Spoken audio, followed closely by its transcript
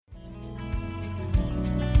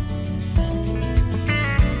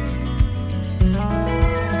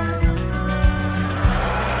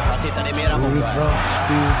framför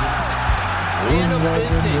spegeln.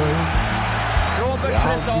 Undrade nöjd. Det är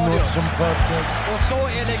alltid något som fattas. Och så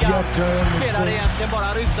elegant spelar det egentligen bara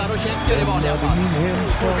ryssar och tjecker i vanliga fall. Min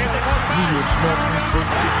hemstad, nyårsnatten 67.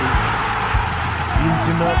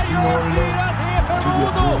 Vinternatt till Norrland, tog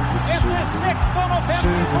jag tåget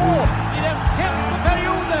söderut. I den femte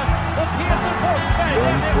perioden. Och Peter Forsberg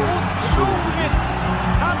är en otroligt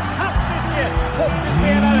fantastisk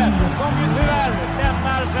hockeyspelare som ju tyvärr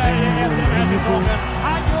lämnar Sverige efter den här säsongen.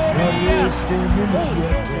 Han gör det igen.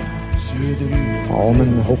 Ja,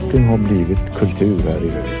 men hockeyn har blivit kultur här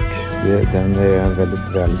i Övik. Den är väldigt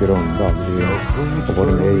väl grundad. Vi har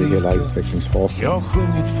varit med i hela utvecklingsfasen. Jag har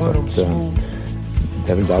sjungit för de små.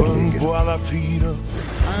 Det är väl där det ligger. På alla fyra.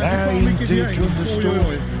 När jag inte kunde stå.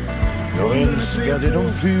 Jag älskade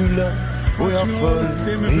de fula. Och jag föll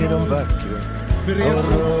med de vackra. Jag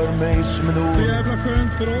rör mig som en år.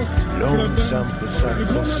 Långsamt och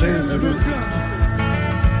sakta söderut.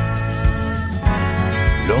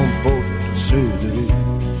 Långt bort söderut.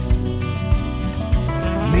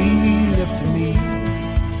 Mil efter mil.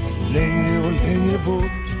 Längre och längre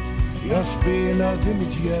bort. Jag spelade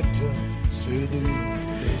mitt hjärta söderut.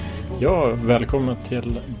 Ja, välkomna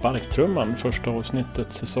till Barktrumman, första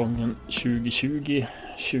avsnittet säsongen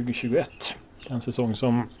 2020-2021. En säsong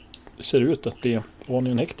som ser ut att bli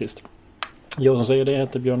aningen hektiskt. Jag som säger det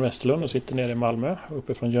heter Björn Westerlund och sitter nere i Malmö.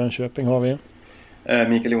 Uppe från Jönköping har vi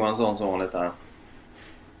Mikael Johansson som vanligt här.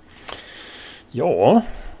 Ja,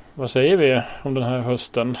 vad säger vi om den här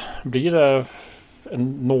hösten? Blir det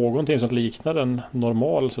någonting som liknar en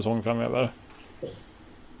normal säsong framöver?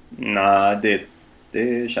 Nej,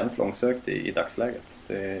 det känns långsökt i dagsläget.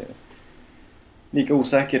 Det är lika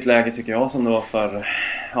osäkert läge tycker jag som det var för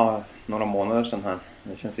några månader sedan här.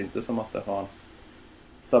 Det känns inte som att det har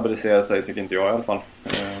stabiliserat sig, tycker inte jag i alla fall.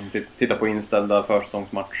 Titta på inställda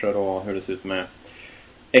försäsongsmatcher och hur det ser ut med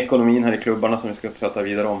ekonomin här i klubbarna som vi ska prata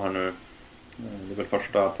vidare om här nu. Det är väl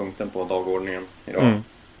första punkten på dagordningen idag.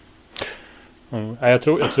 Jag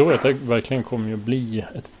tror att det verkligen kommer att bli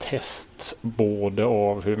ett test både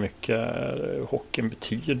av hur mycket hockeyn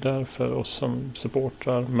betyder för oss som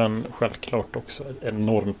supportrar, men självklart också ett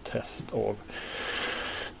enormt test av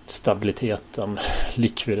stabiliteten,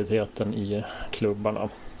 likviditeten i klubbarna.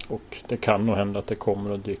 Och det kan nog hända att det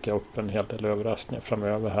kommer att dyka upp en hel del överraskningar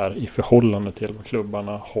framöver här i förhållande till vad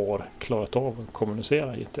klubbarna har klarat av att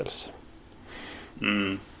kommunicera hittills.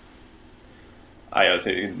 Ja,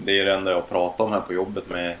 det är det enda jag pratar om här på jobbet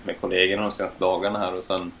med kollegorna de senaste dagarna här. Och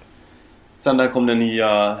sen där kom det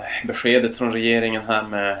nya beskedet från regeringen här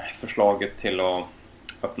med förslaget till att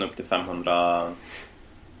öppna upp till 500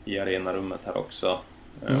 i arenarummet här också.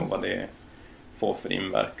 Och vad det får för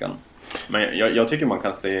inverkan. Men jag tycker man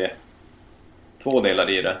kan se två delar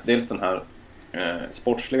i det. Dels den här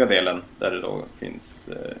sportsliga delen där det då finns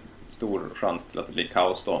stor chans till att det blir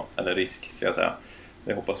kaos då. Eller risk ska jag säga.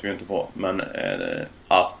 Det hoppas vi ju inte på. Men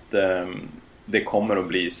att det kommer att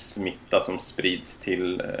bli smitta som sprids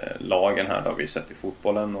till lagen här. Det har vi sett i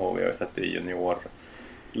fotbollen och vi har sett det i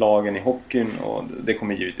juniorlagen i hockeyn. Och det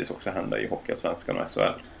kommer givetvis också hända i Hockeyallsvenskan och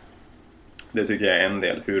SHL. Det tycker jag är en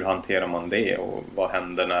del. Hur hanterar man det och vad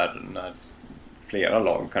händer när flera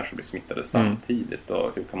lag kanske blir smittade samtidigt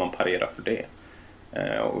och hur kan man parera för det?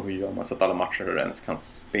 Och hur gör man så att alla matcher ens kan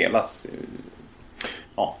spelas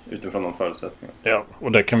utifrån de förutsättningarna? Ja,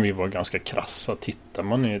 och där kan vi vara ganska krassa. Tittar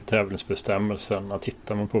man i tävlingsbestämmelserna,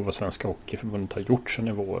 tittar man på vad Svenska Hockeyförbundet har gjort sedan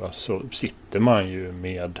i våras, så sitter man ju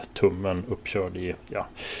med tummen uppkörd i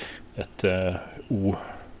ett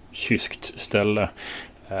okyskt ställe.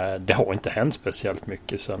 Det har inte hänt speciellt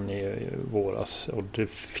mycket sedan i våras och det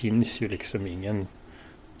finns ju liksom ingen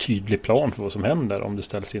tydlig plan för vad som händer om det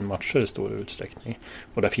ställs in matcher i stor utsträckning.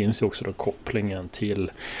 Och där finns ju också då kopplingen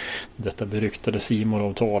till detta beryktade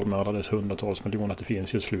C-More-avtal med alla dess hundratals miljoner, att det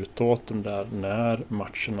finns ju ett slutdatum där när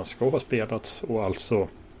matcherna ska ha spelats och alltså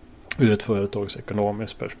ur ett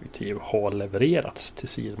företagsekonomiskt perspektiv har levererats till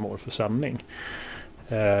C-More för sändning.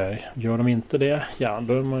 Gör de inte det,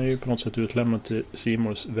 då är man ju på något sätt utlämnad till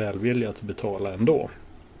C-Mores välvilja att betala ändå.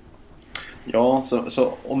 Ja,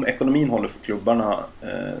 så om ekonomin håller för klubbarna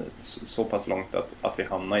så pass långt att vi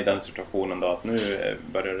hamnar i den situationen då att nu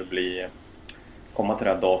börjar det komma till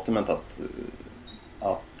det här datumet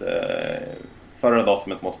att före det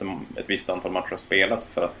datumet måste ett visst antal matcher spelats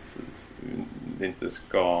för att det inte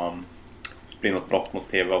ska bli något brott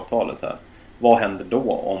mot TV-avtalet här. Vad händer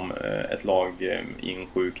då om ett lag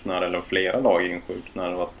insjuknar eller flera lag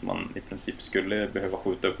insjuknar och att man i princip skulle behöva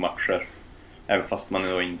skjuta upp matcher även fast man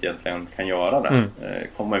då inte egentligen kan göra det?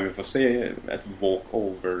 Kommer vi få se ett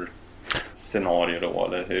walkover scenario då?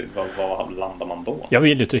 Eller vad landar man då? Jag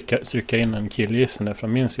vill ju trycka in en killgissning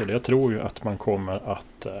från min sida. Jag tror ju att man kommer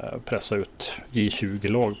att pressa ut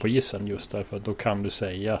J20-lag på isen just därför att då kan du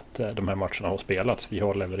säga att de här matcherna har spelats. Vi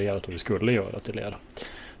har levererat och vi skulle göra till er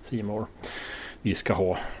C More. Vi ska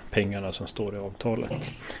ha pengarna som står i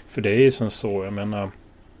avtalet. För det är ju som så, jag menar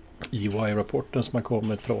EY-rapporten som har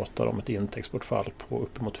kommit pratar om ett intäktsbortfall på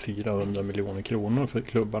uppemot 400 miljoner kronor för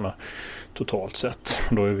klubbarna totalt sett.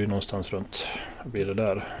 Då är vi någonstans runt, vad blir det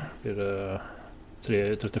där? Blir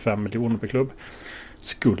det 35 miljoner per klubb?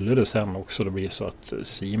 Skulle det sen också då bli så att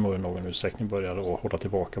C More i någon utsträckning börjar att hålla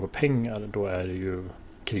tillbaka på pengar, då är det ju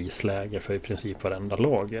krisläge för i princip varenda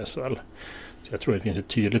lag i SHL. Så jag tror det finns ett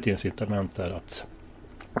tydligt incitament där att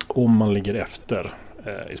om man ligger efter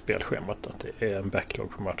i spelschemat, att det är en backlog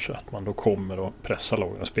på matcher, att man då kommer att pressa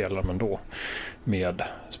lagen och spela, men då med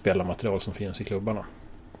spelarmaterial som finns i klubbarna,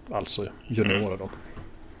 alltså juniorer då.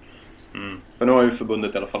 För nu har ju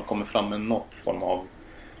förbundet i alla fall kommit fram med något form av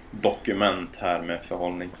dokument här med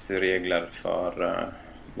förhållningsregler för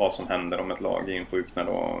vad som händer om ett lag insjuknar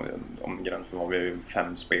då. Om gränsen var vi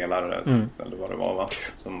 5 spelare eller vad det var, va?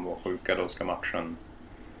 Som var sjuka, då ska matchen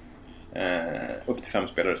upp till 5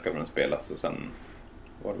 spelare ska den spelas, och sen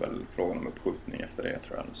var det väl frågan om uppskjutning efter det,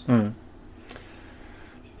 tror jag.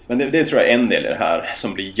 Men det tror jag är en del i det här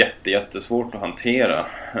som blir jättesvårt att hantera.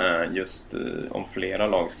 Just om flera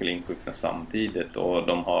lag skulle insjukna samtidigt och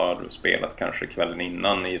de har spelat kanske kvällen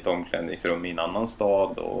innan i ett omklädningsrum i en annan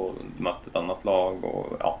stad och mött ett annat lag.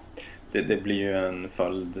 Och, ja, det blir ju en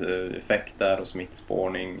följdeffekt där och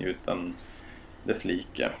smittspårning utan dess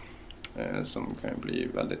like som kan bli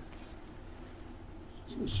väldigt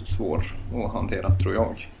svår att hantera, tror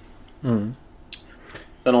jag.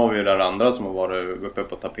 Sen har vi ju det andra som har varit uppe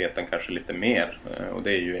på tapeten kanske lite mer, och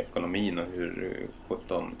det är ju ekonomin och hur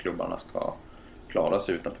 17 klubbarna ska klara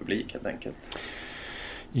sig utan publik helt enkelt.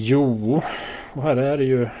 Jo, och här är det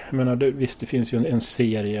ju, jag menar, visst det finns ju en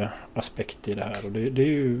serie aspekter i det här, och det är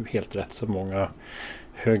ju helt rätt så många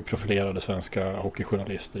högprofilerade svenska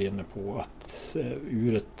hockeyjournalister inne på att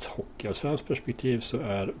ur ett hockeyallsvenskt perspektiv så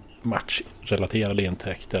är matchrelaterade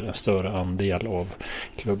intäkter en större andel av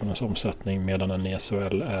klubbarnas omsättning, medan en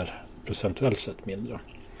SHL är procentuellt sett mindre.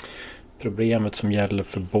 Problemet som gäller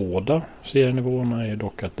för båda serienivåerna är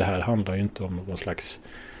dock att det här handlar ju inte om någon slags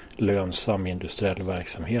lönsam industriell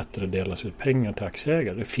verksamhet där det delas ut pengar till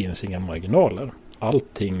aktieägare. Det finns inga marginaler.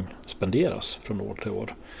 Allting spenderas från år till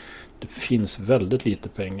år. Det finns väldigt lite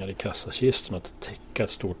pengar i kassakistan att täcka ett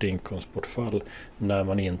stort inkomstbortfall när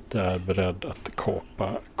man inte är beredd att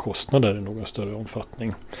kapa kostnader i någon större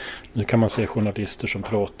omfattning. Nu kan man se journalister som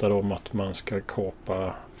pratar om att man ska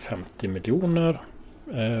kapa 50 miljoner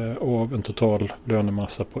av en total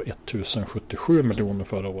lönemassa på 1077 miljoner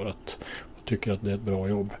förra året och tycker att det är ett bra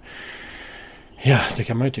jobb. Ja, det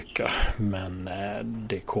kan man ju tycka, men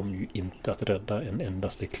det kommer ju inte att rädda en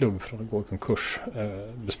endaste klubb från att gå i konkurs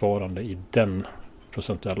besparande i den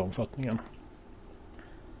procentuella omfattningen.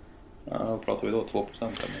 Ja, vad pratar vi då?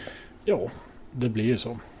 2%? Ja, det blir ju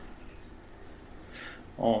så.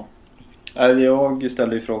 Ja. Jag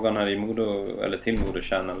ställde ju frågan här till Modo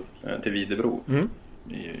Channel till Videbro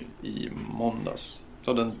i måndags.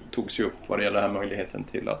 Så den togs ju upp vad det gäller här möjligheten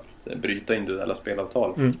till att bryta individuella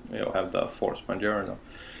spelavtal och hävda force majeure.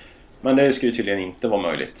 Men det skulle ju tydligen inte vara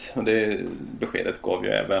möjligt. Och det beskedet gav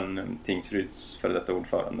ju även Tingsryds för detta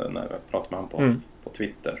ordförande när jag pratade med honom på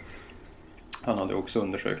Twitter. Han hade också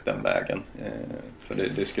undersökt den vägen. För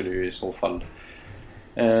det skulle ju i så fall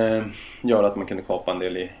göra att man kunde kapa en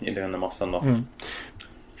del i den här massan då.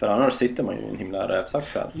 För annars sitter man ju i en himla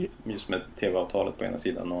rävsax här. Just med tv-avtalet på ena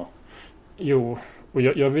sidan och... Jo, och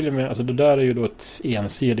jag vill ju med, alltså det där är ju då ett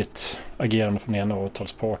ensidigt agerande från ena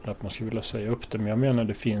avtalspartnern att man skulle vilja säga upp det, men jag menar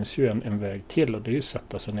det finns ju en väg till, och det är ju att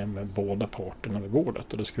sätta sig ner med båda parterna vid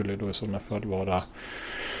bordet, och det skulle ju då i sådana fall vara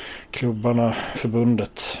klubbarna,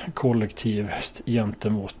 förbundet, kollektivt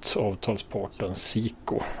gentemot avtalsparten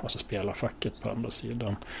SIKO, alltså spelarfacket på andra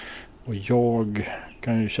sidan. Och jag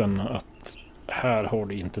kan ju känna att här har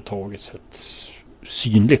det inte tagits ett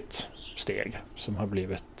synligt steg som har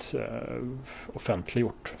blivit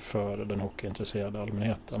offentliggjort för den hockeyintresserade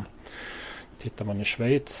allmänheten. Tittar man i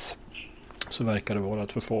Schweiz så verkar det vara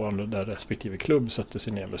ett förfarande där respektive klubb sätter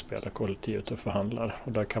sig ner med spelarkollektivet och förhandlar.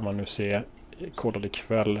 Och där kan man nu se, kollade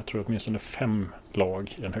ikväll, jag tror åtminstone 5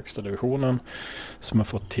 lag i den högsta divisionen som har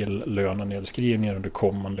fått till lönenedskrivningar under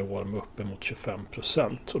kommande år med uppemot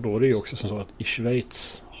 25%. Och då är det ju också så att i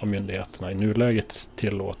Schweiz har myndigheterna i nuläget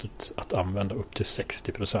tillåtit att använda upp till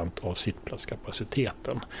 60% av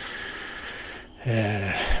sittplatskapaciteten.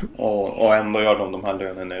 Och ändå gör de här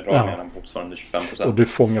löneneddragningarna motsvarande 25%. Och du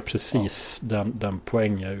fångar precis den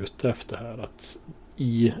poäng jag är ute efter här. Att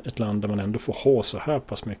i ett land där man ändå får ha så här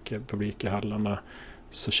pass mycket publik i hallarna,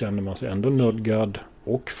 så känner man sig ändå nödgad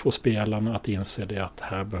och får spelarna att inse det att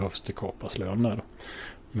här behövs det kapas löner.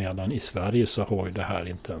 Medan i Sverige så har ju det här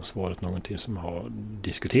inte ens varit någonting som har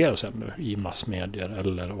diskuterats ännu i massmedier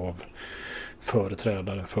eller av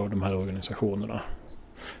företrädare för de här organisationerna.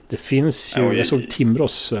 Det finns ju, jag såg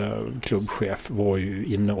Timrås klubbchef var ju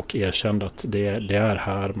inne och erkände att det är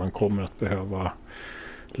här man kommer att behöva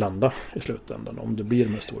landa i slutändan om det blir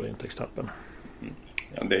med stora intäktstappen.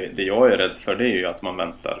 Ja, det jag är rädd för, det är ju att man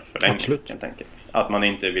väntar för länge. Absolut. Helt enkelt. Att man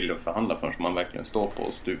inte vill förhandla förrän man verkligen står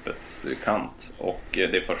på stupets kant. Och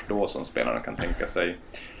det är först då som spelarna kan tänka sig,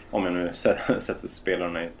 om jag nu sätter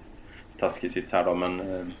spelarna i ett taskigt sits här då, men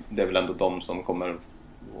det är väl ändå de som kommer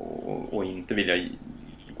och inte vilja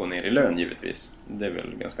gå ner i lön givetvis. Det är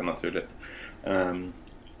väl ganska naturligt.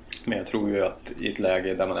 Men jag tror ju att i ett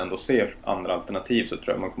läge där man ändå ser andra alternativ, så tror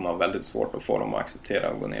jag man kommer ha väldigt svårt att få dem att acceptera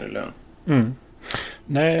att gå ner i lön. Mm.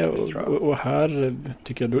 Nej, och här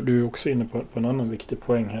tycker jag du är också inne på en annan viktig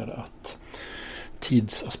poäng här, att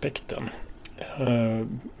tidsaspekten.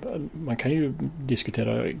 Man kan ju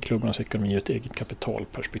diskutera klubbarnas ekonomi ur ett eget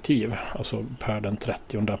kapitalperspektiv, alltså per den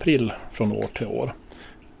 30 april från år till år.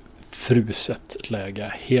 Fruset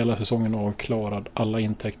läge, hela säsongen avklarad, alla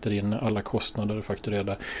intäkter inne, alla kostnader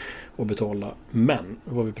fakturerade och betala. Men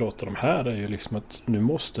vad vi pratar om här är ju liksom att nu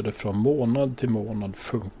måste det från månad till månad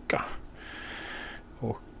funka.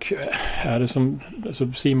 Och är det som,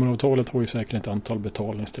 alltså Simon-avtalet har ju säkert ett antal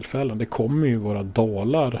betalningstillfällen. Det kommer ju vara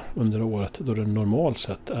dalar under året då det normalt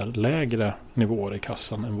sett är lägre nivåer i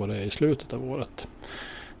kassan än vad det är i slutet av året.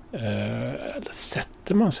 Eller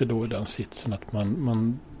sätter man sig då i den sitsen att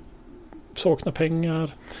man saknar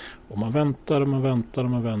pengar och man väntar och man väntar och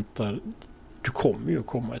man väntar. Du kommer ju att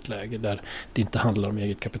komma i ett läge där det inte handlar om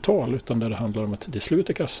eget kapital, utan där det handlar om att det är slut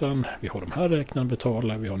i kassan, vi har de här räknarna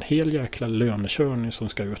betala, vi har en hel jäkla lönekörning som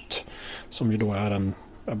ska ut, som ju då är en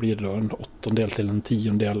 8 till en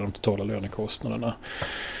 10 av de totala lönekostnaderna.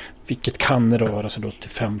 Vilket kan röra sig då till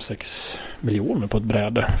 5-6 miljoner på ett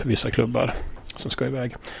bräde för vissa klubbar som ska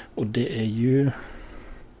iväg. Och det är ju,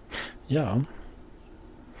 ja,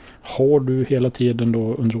 har du hela tiden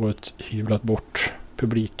då under året hyvlat bort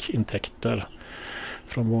publikintäkter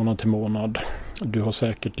från månad till månad. Du har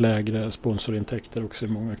säkert lägre sponsorintäkter också i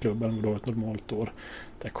många klubbar än vad du har ett normalt år.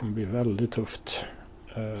 Det kommer bli väldigt tufft.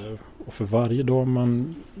 Och för varje dag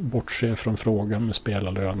man bortser från frågan med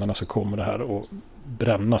spelarlönerna, så kommer det här att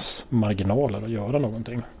brännas marginaler och göra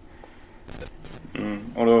någonting.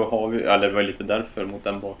 Och då har vi, eller det var lite därför, mot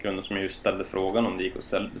den bakgrunden, som jag just ställde frågan om det gick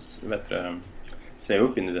att säga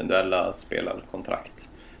upp individuella spelarkontrakt.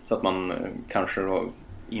 Så att man kanske då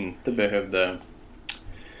inte behövde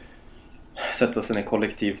sätta sig ner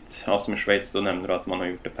kollektivt. Ja, som i Schweiz då nämnde du att man har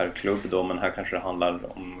gjort det per klubb då, men här kanske det handlar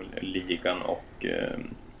om ligan och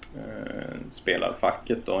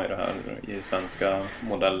spelarfacket då i det här, i svenska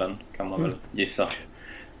modellen kan man väl gissa.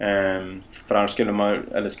 För annars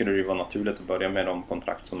skulle det ju vara naturligt att börja med de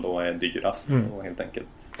kontrakt som då är dyrast och helt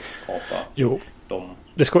enkelt kapa dem.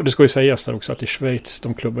 Det ska ju sägas där också att i Schweiz,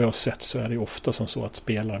 de klubbar jag har sett, så är det ju ofta som så att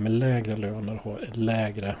spelare med lägre löner har en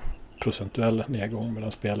lägre procentuell nedgång,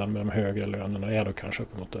 medan spelare med de högre lönerna är då kanske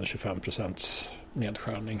uppemot en 25%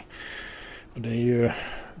 nedskärning. Och det är ju,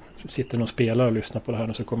 sitter någon spelare och lyssnar på det här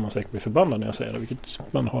nu, så kommer man säkert bli förbannad när jag säger det, vilket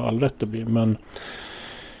man har all rätt att bli, men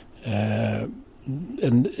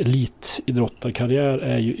en elitidrottarkarriär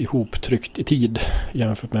är ju ihoptryckt i tid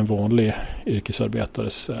jämfört med en vanlig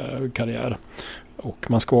yrkesarbetares karriär. Och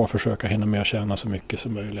man ska försöka hinna med att tjäna så mycket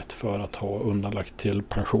som möjligt för att ha undanlagt till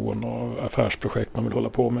pension och affärsprojekt man vill hålla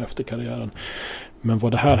på med efter karriären. Men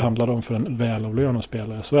vad det här handlar om för en välavlönad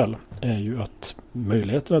spelare i SHL är ju att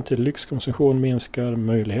möjligheterna till lyxkonsumtion minskar,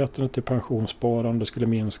 möjligheterna till pensionssparande skulle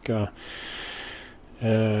minska.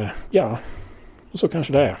 Och så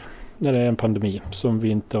kanske det är. När det är en pandemi som vi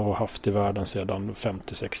inte har haft i världen sedan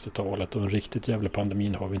 50-60-talet, och en riktigt jävla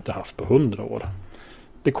pandemin har vi inte haft på 100 år.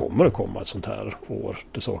 Det kommer att komma ett sånt här år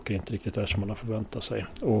där saker inte riktigt är som man har förväntat sig.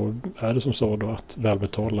 Och är det som så då att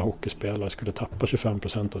välbetalda hockeyspelare skulle tappa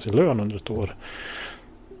 25% av sin lön under ett år?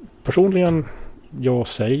 Personligen, jag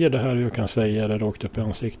säger det här och jag kan säga det rakt upp i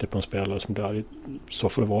ansiktet på en spelare som det är, så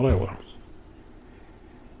får det vara i år.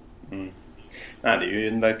 Nej, det är ju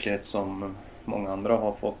en verklighet som många andra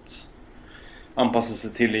har fått anpassa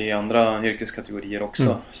sig till i andra yrkeskategorier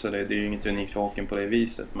också. Så det är ju inget unikt för hockeyn på det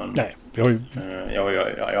viset. Men nej, vi har ju... jag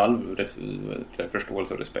har all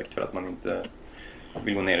förståelse och respekt för att man inte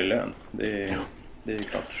vill gå ner i lön. Det är ju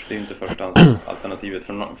klart, det är inte förstahandsalternativet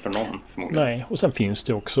för någon förmodligen. Nej, och sen finns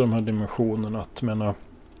det också de här dimensionerna att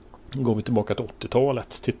går vi tillbaka till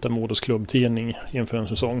 80-talet, tittar Modos klubbtidning inför en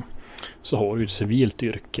säsong, så har du ett civilt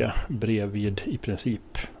yrke bredvid i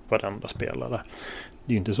princip varenda spelare.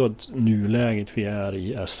 Det är ju inte så att nuläget vi är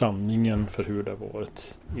i är sanningen för hur det har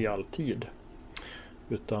varit i all tid.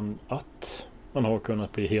 Utan att man har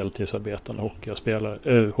kunnat bli heltidsarbetande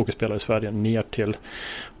hockeyspelare i Sverige ner till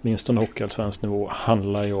minst en hockeyallsvensk nivå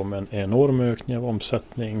handlar ju om en enorm ökning av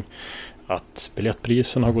omsättning. Att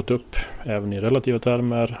biljettpriserna har gått upp även i relativa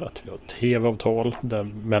termer. Att vi har tv-avtal där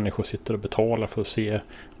människor sitter och betalar för att se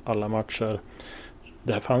alla matcher.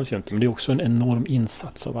 Det här fanns ju inte, men det är också en enorm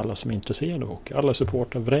insats av alla som är intresserade av hockey. Alla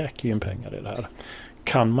supportrar vräker ju in pengar i det här.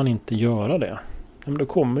 Kan man inte göra det, men då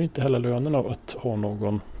kommer inte heller lönerna att ha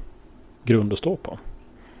någon grund att stå på.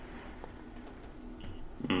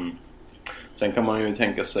 Sen kan man ju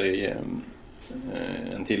tänka sig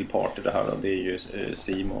en till part i det här. Det är ju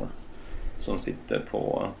C More som sitter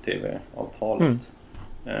på tv-avtalet.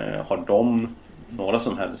 Har de några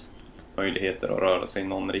som helst möjligheter att röra sig i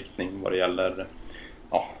någon riktning vad det gäller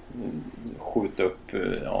skjuta upp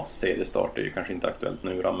seriestart är ju kanske inte aktuellt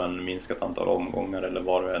nu då, men minskat antal omgångar eller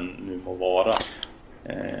vad det än nu må vara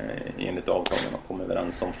enligt avtalen och komma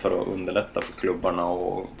överens om för att underlätta för klubbarna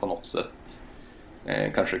och på något sätt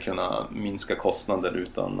kanske kunna minska kostnader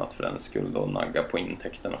utan att för den skull då nagga på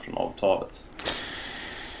intäkterna från avtalet.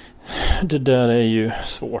 Det där är ju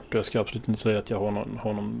svårt. Jag ska absolut inte säga att jag har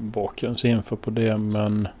någon bakgrundsinfo på det,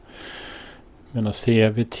 men ser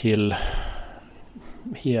vi till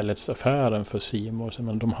helhetsaffären för C More,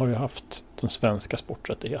 men de har ju haft de svenska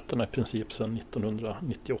sporträttigheterna i princip sedan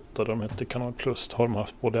 1998. De hette Kanal Plus. Har de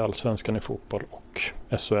haft både allsvenskan i fotboll och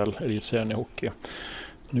SHL, elitserien i hockey.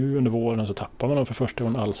 Nu under våren så tappar man för första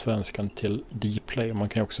gången allsvenskan till Dplay. Man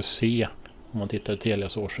kan ju också se, om man tittar i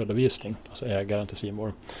Telias årsredovisning, alltså ägaren till C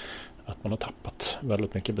More, att man har tappat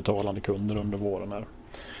väldigt mycket betalande kunder under våren här.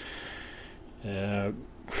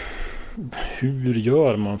 Hur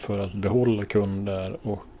gör man för att behålla kunder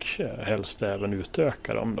och helst även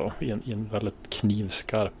utöka dem då i en väldigt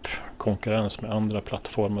knivskarp konkurrens med andra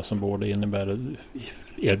plattformar som både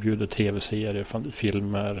erbjuder tv-serier,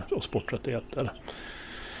 filmer och sporträttigheter?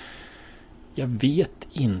 Jag vet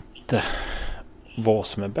inte vad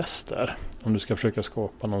som är bäst där. Om du ska försöka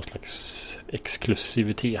skapa någon slags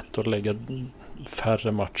exklusivitet och lägga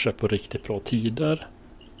färre matcher på riktigt bra tider,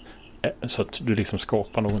 så att du liksom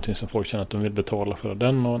skapar någonting som folk känner att de vill betala för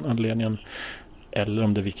den anledningen, eller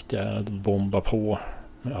om det viktiga är att bomba på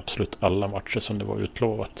med absolut alla matcher som det var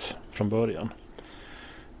utlovat från början.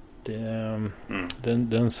 Det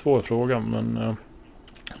är en svår fråga, men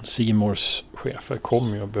C Mores chefer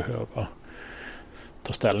kommer ju att behöva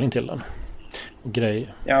ta ställning till den.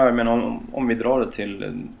 Ja, men om vi drar det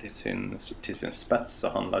till sin spets så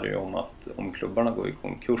handlar det ju om att om klubbarna går i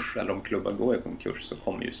konkurs, eller om klubbar går i konkurs, så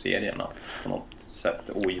kommer ju serierna på något sätt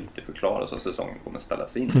ogiltigförklaras och säsongen kommer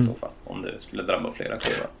ställas in i så fall, om det skulle drabba flera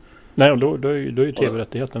klubbar. Nej, och då är ju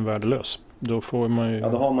tv-rättigheten värdelös. Då får man ju... Ja,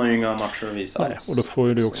 då har man ju inga matcher att visa alls. Och då får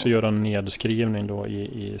ju du också göra en nedskrivning då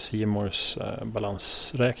i C Mores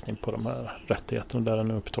balansräkning på de här rättigheterna, där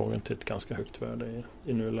den är upptagen till ett ganska högt värde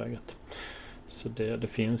i nuläget. Så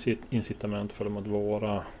det finns ett incitament för dem att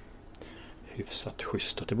vara hyfsat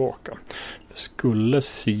schyssta tillbaka. För skulle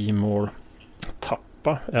C More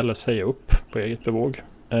tappa eller säga upp på eget bevåg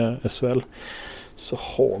SHL, så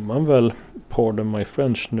har man väl, pardon my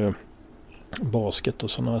French nu, basket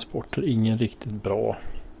och sådana här sporter ingen riktigt bra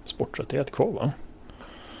sporträttighet kvar, va?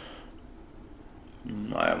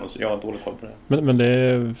 Nej, jag har dåligt koll på det.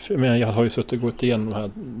 Men jag har ju suttit och gått igenom de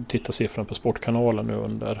här tittarsiffrorna på Sportkanalen nu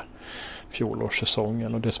under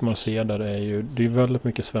fjolårssäsongen, och det som man ser där det är väldigt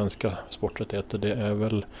mycket svenska sporträttigheter. Det är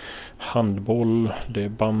väl handboll, det är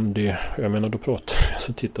bandy. Jag menar, då pratar vi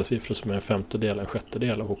alltså tittarsiffror som är en femtedel, en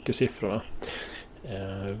sjättedel av hockeysiffrorna.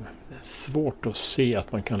 Svårt att se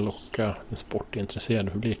att man kan locka en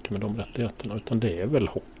sportintresserad publik med de rättigheterna, utan det är väl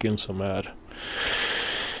hockeyn som är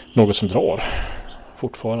något som drar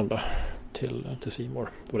fortfarande till C More,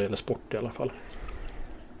 vad det gäller sport i alla fall.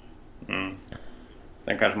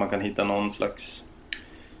 Sen kanske man kan hitta någon slags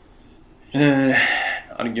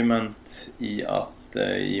argument i att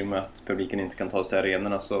i och med att publiken inte kan ta sig till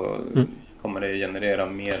arenorna så kommer det generera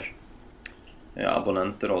mer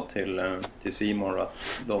abonnenter då till C More,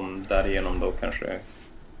 att de därigenom då kanske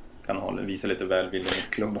kan visa lite välvilja mot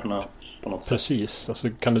klubbarna på något sätt. Precis, alltså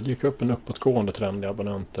kan det dyka upp en uppåtgående trend i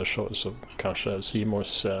abonnenter så kanske C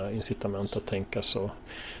Mores incitament att tänka så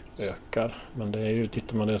ökar. Men det är ju,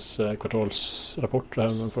 tittar man dess kvartalsrapporter här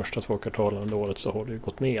de första 2 kvartalen under året så har det ju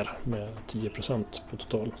gått ner med 10% på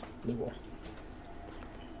total nivå.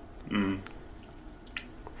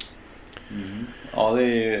 Ja, det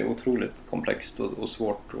är otroligt komplext och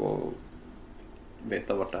svårt att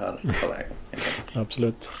veta vart det här tar vägen.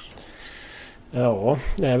 Absolut. Ja,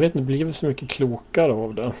 jag vet inte, det blir väl så mycket klokare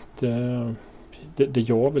av det. Det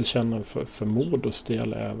jag vill känna för Modos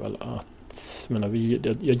del är väl att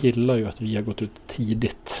jag gillar ju att vi har gått ut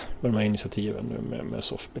tidigt med de här initiativen nu med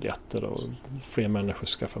soffbiljetter och fler människor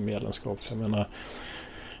skaffar medlemskap. För jag menar,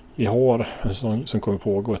 vi har en säsong som kommer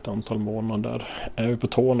pågå ett antal månader. Är vi på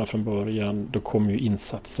tårna från början, då kommer ju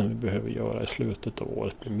insatsen vi behöver göra i slutet av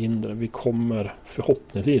året bli mindre. Vi kommer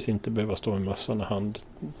förhoppningsvis inte behöva stå med mössan i hand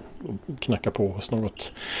och knacka på hos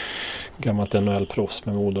något gammalt NHL-proffs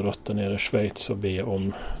med moderrötter nere i Schweiz och be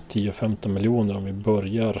om 10-15 miljoner om vi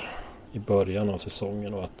börjar i början av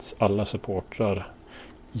säsongen, och att alla supportrar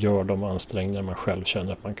gör de ansträngningar man själv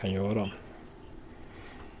känner att man kan göra.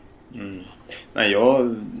 Nej,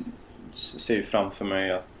 jag ser ju framför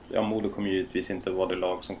mig att Modo kommer givetvis inte vara det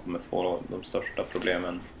lag som kommer få de största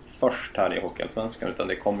problemen först här i Hockeyallsvenskan, utan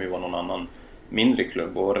det kommer ju vara någon annan mindre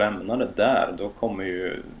klubb, och rämnar det där, då kommer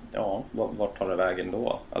ju, vart tar det vägen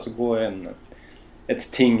då? Alltså gå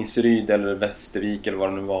ett Tingsryd eller Västervik eller vad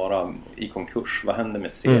det nu vara i konkurs, vad händer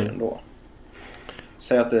med serien då?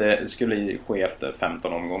 Säg att det skulle ske efter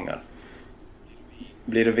 15 omgångar.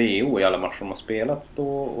 Blir det VO i alla matcher de har spelat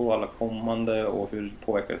då och alla kommande, och hur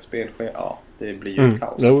påverkar det spelschemat? Ja, det blir ju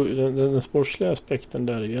kaos. Jo, den sportsliga aspekten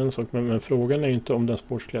där är ju en sak, men frågan är ju inte om den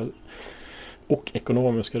sportsliga och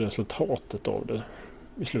ekonomiska resultatet av det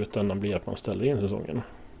i slutändan blir att man ställer in säsongen.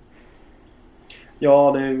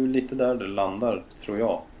 Ja, det är ju lite där det landar, tror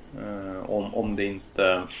jag. Om det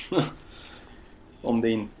inte om det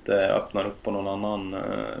inte öppnar upp på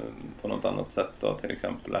på något annat sätt då, till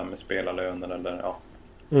exempel det här med spelarlöner eller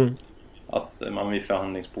att man vid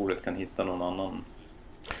förhandlingsbordet kan hitta någon annan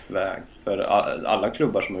väg. För alla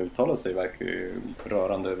klubbar som uttalar sig verkar ju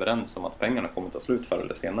rörande överens om att pengarna kommer ta slut förr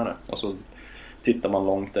eller senare. Och så tittar man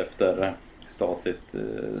långt efter statligt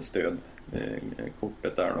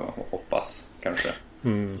stödkortet där då och hoppas kanske.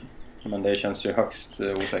 Men det känns ju högst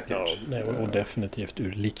osäkert. Ja, och definitivt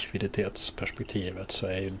ur likviditetsperspektivet så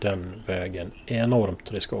är ju den vägen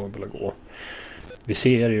enormt riskabel att gå. Vi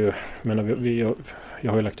ser ju,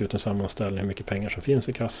 jag har ju lagt ut en sammanställning hur mycket pengar som finns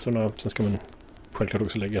i kassorna. Sen ska man självklart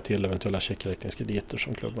också lägga till eventuella checkräkningskrediter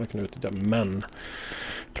som klubbarna kan utnyttja. Men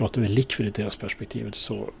pratar vi likviditetsperspektivet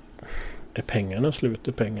så är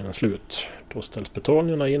pengarna slut. Då ställs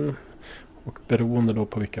betalningarna in. Och beroende då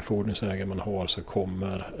på vilka fordringsägare man har så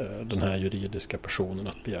kommer den här juridiska personen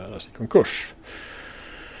att begäras i konkurs.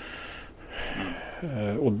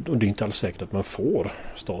 Och det är inte alls säkert att man får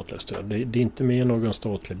statligt stöd. Det är inte med någon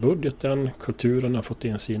statlig budget än. Kulturen har fått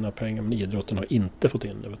in sina pengar, men idrotten har inte fått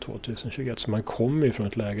in över 2021. Så man kommer ju från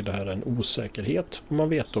ett läge där det här är en osäkerhet och man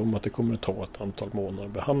vet om att det kommer att ta ett antal månader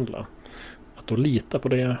att behandla. Att då lita på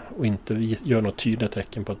det och inte göra något tydliga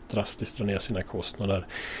tecken på att drastiskt dra ner sina kostnader,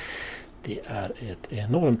 det är ett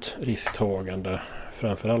enormt risktagande,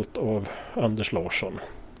 framförallt av Anders Larsson,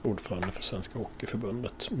 ordförande för Svenska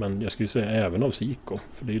Hockeyförbundet. Men jag skulle säga även av SIKO,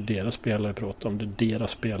 för det är ju deras spelare vi pratar om. Det är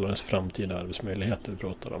deras spelares framtida arbetsmöjligheter vi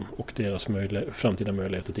pratar om och deras framtida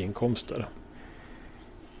möjligheter till inkomster.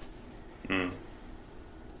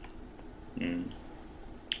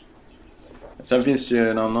 Sen finns det ju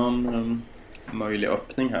en annan möjlig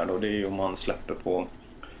öppning här då. Det är ju om man släpper på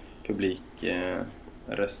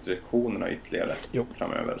publikrestriktionerna ytterligare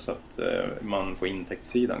framöver, så att man på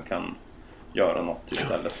intäktssidan kan göra något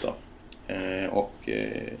istället då.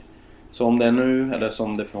 Så om det är nu, eller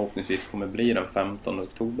som det förhoppningsvis kommer bli den 15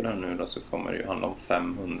 oktober här nu då, så kommer det ju handla om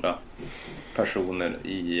 500 personer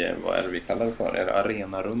i, vad är det vi kallar det för? Är det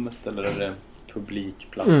arenarummet eller är det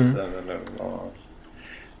publikplatser eller vad?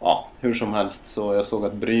 Ja, hur som helst, så jag såg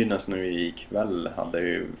att Brynäs nu ikväll hade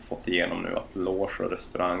ju fått igenom nu att loge och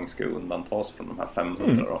restaurang ska undantas från de här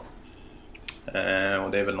 500 då.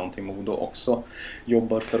 Och det är väl någonting Modo också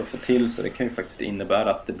jobbar för att få till, så det kan ju faktiskt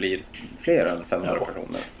innebära att det blir fler än 500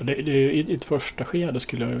 personer. Det är ju i ett första skede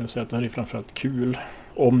skulle jag vilja säga att det här är framförallt kul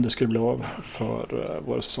om det skulle bli av för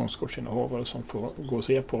våra säsongskortsinnehavare som får gå och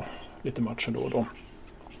se på lite matcher då och då.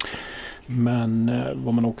 Men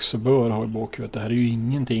vad man också bör ha i bakhuvudet, det här är ju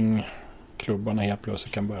ingenting klubbarna helt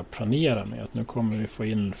plötsligt kan börja planera med. Att nu kommer vi få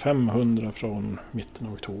in 500 från mitten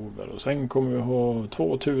av oktober och sen kommer vi ha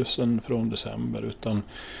 2000 från december. Utan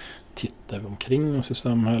tittar vi omkring oss i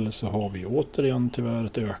samhället så har vi återigen tyvärr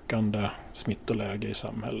ett ökande smittoläge i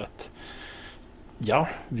samhället. ja,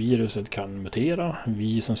 viruset kan mutera.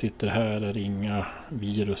 Vi som sitter här är inga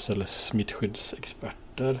virus- eller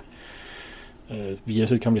smittskyddsexperter.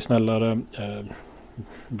 Viruset kan bli snällare.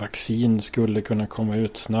 Vaccin skulle kunna komma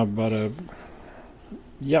ut snabbare.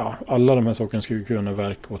 Ja, alla de här sakerna skulle kunna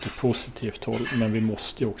verka åt ett positivt håll. Men vi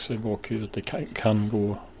måste ju också i bakhuvudet det kan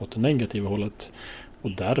gå åt det negativa hållet.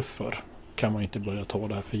 Och därför kan man inte börja ta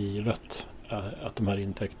det här för givet. Att de här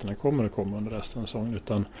intäkterna kommer att komma under resten av säsongen.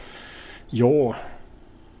 Utan jag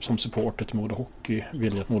som supporter till Modo Hockey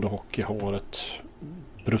vill att Modo Hockey har ett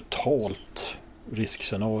brutalt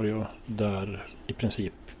riskscenario där i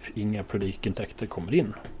princip inga publikintäkter kommer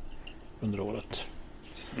in under året.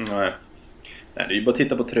 Nej, det är ju bara att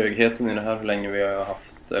titta på trögheten i det här, hur länge vi har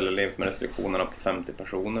haft eller levt med restriktionerna på 50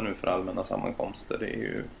 personer nu för allmänna sammankomster. Det är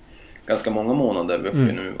ju ganska många månader vi är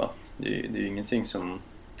uppe nu, va? Det är ju ingenting som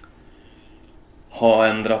har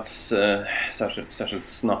ändrats särskilt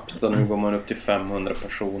snabbt, och nu går man upp till 500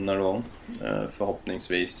 personer då,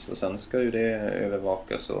 förhoppningsvis, och sen ska ju det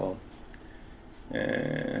övervakas och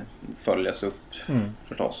följas upp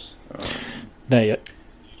förstås. Nej.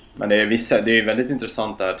 Men det är väldigt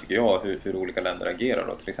intressant där, tycker jag, hur olika länder agerar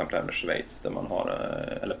då. Till exempel här med Schweiz, där man har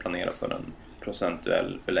eller planerar för en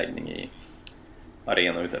procentuell beläggning i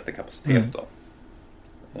arenor ut efter kapacitet då.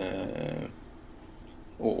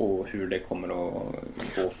 Och hur det kommer att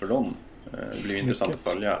gå för dem. Det blir intressant att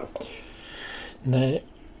följa i alla fall. Nej.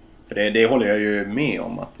 För det håller jag ju med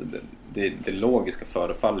om, att det logiska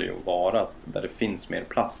förefaller ju vara att där det finns mer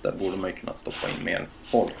plats, där borde man ju kunna stoppa in mer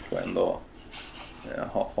folk och ändå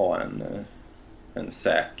ha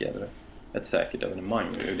ett säkert evenemang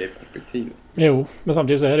ur det perspektivet. Jo, men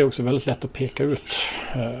samtidigt så är det också väldigt lätt att peka ut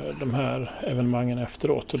de här evenemangen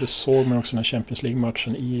efteråt. Och det såg man också när Champions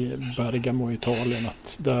League-matchen i Bergamo i Italien,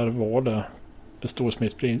 att där var det stor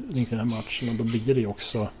smittspridning till den här matchen, och då blir det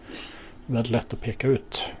också väldigt lätt att peka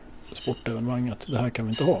ut sportevenemang att det här kan vi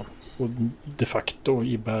inte ha. Och de facto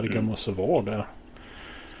i Bergamo så var det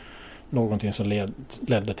någonting som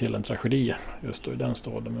ledde till en tragedi just då i den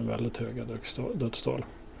staden med väldigt höga dödstal.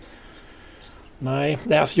 Nej,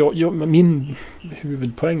 alltså min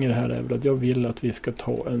huvudpoäng i det här är väl att jag vill att vi ska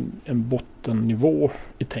ta en bottennivå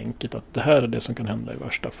i tänket, att det här är det som kan hända i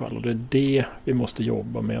värsta fall, och det är det vi måste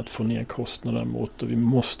jobba med, att få ner kostnaderna mot, och vi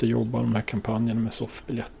måste jobba med de här kampanjerna med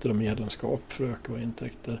soffbiljetter och medlemskap för att öka våra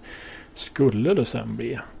intäkter. Skulle det sen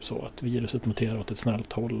bli så att viruset muterar åt ett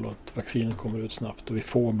snällt håll och att vaccinet kommer ut snabbt och vi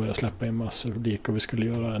får börja släppa in massor publik och vi skulle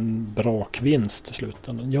göra en bra vinst i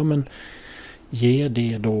slutändan, ja men ge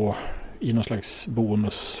det då i någon slags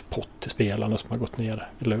bonuspott till spelarna som har gått ner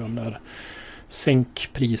i löner. Sänk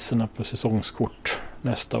priserna på säsongskort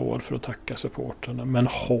nästa år för att tacka supporterna. Men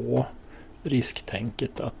ha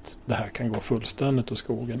risktänket att det här kan gå fullständigt åt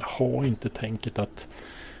skogen. Ha inte tänket att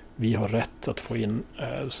vi har rätt att få in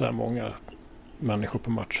så här många människor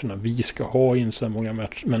på matcherna. Vi ska ha in så här många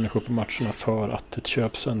människor på matcherna för att ett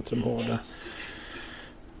köpcentrum har det.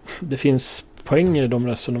 Det finns poänger i de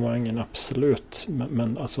resonemangen, absolut.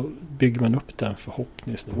 Men alltså, bygger man upp den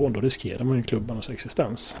förhoppningsnivån, då riskerar man ju klubbarnas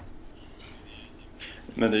existens.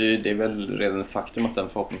 Men det är väl redan ett faktum att den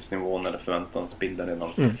förhoppningsnivån eller förväntansbilden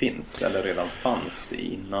redan finns, eller redan fanns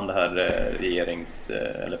innan det här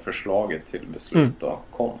eller förslaget till beslut då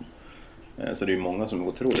kom. Så det är ju många som är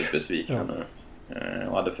otroligt besvikna nu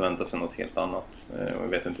och hade förväntat sig något helt annat. Och jag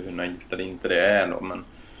vet inte hur naivt eller inte det är då, men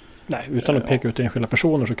nej, utan att peka ut enskilda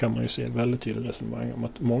personer så kan man ju se väldigt tydligt resonemang om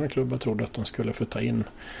att många klubbar trodde att de skulle få ta in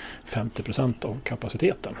 50% av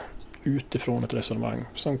kapaciteten utifrån ett resonemang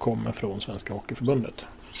som kommer från Svenska Hockeyförbundet.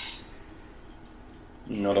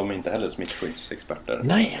 Ja, de är inte heller smittskyddsexperter.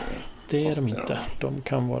 Nej, det är de inte. De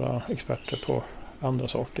kan vara experter på andra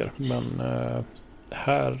saker, men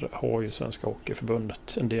här har ju Svenska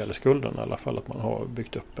Hockeyförbundet en del i skulden i alla fall, att man har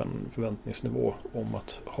byggt upp en förväntningsnivå om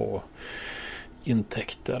att ha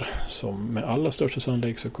intäkter som med alla största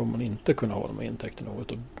sannolikhet så kommer man inte kunna ha de här intäkterna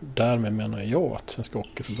något, och därmed menar jag att Svenska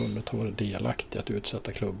Hockeyförbundet har varit delaktigt att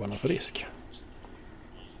utsätta klubbarna för risk.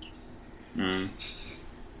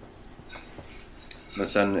 Men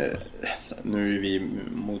sen nu är vi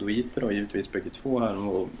modoiter och givetvis bägge två här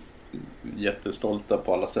och jättestolta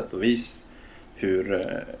på alla sätt och vis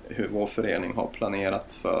hur vår förening har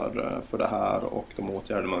planerat för det här och de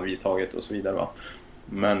åtgärder man vidtagit och så vidare, va?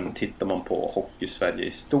 Men tittar man på Hockey-Sverige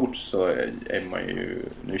i stort så är man ju,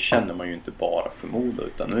 nu känner man ju inte bara för Modo,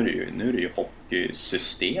 utan nu är det ju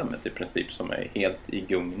hockeysystemet i princip som är helt i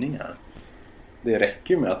gungning här. Det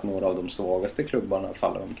räcker ju med att några av de svagaste klubbarna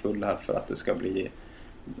faller omkull här för att det ska bli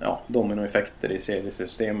dominoeffekter i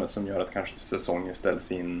seriesystemet som gör att kanske säsongen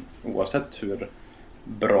ställs in, oavsett hur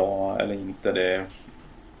bra eller inte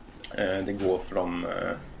det går för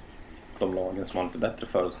de lagen som har lite bättre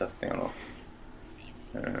förutsättningar då.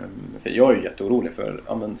 För jag är ju jätteorolig för,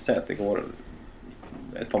 säg att det går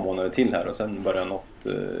ett par månader till här och sen börjar något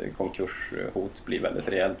konkurshot bli väldigt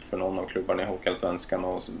rejält för någon av klubbarna i Hockeyallsvenskan,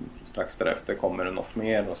 och strax därefter kommer det något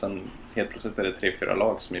mer och sen helt plötsligt är det 3-4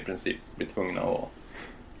 lag som i princip blir tvungna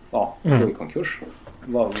att gå i konkurs.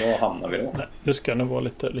 Var hamnar vi då? Nej, det ska nog vara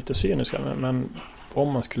lite cyniska, men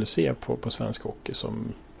om man skulle se på svensk hockey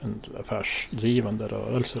som en affärsdrivande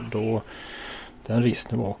rörelse, då den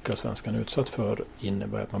risknivå Hockeyallsvenskan utsatt för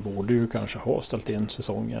innebär att man borde ju kanske ha ställt in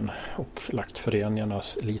säsongen och lagt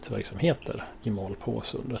föreningarnas elitverksamheter i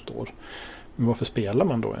malpåse under ett år. Men varför spelar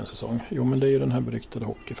man då en säsong? Jo, men det är ju den här beryktade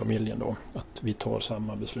hockeyfamiljen då, att vi tar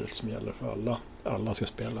samma beslut som gäller för alla. Alla ska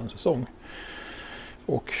spela en säsong.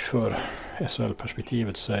 Och för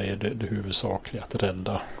SHL-perspektivet så är det huvudsakliga att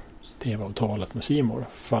rädda TV-avtalet med C More.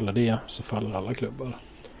 Faller det så faller alla klubbar.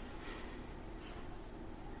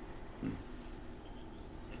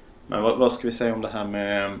 Men vad ska vi säga om det här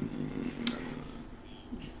med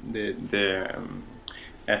det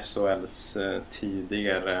SHLs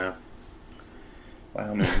tidigare, vad är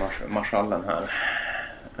han nu, marschallen här?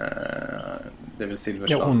 Det är väl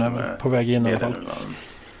Silverstrand. Ja, hon är väl på väg in i alla fall.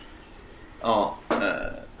 Ja,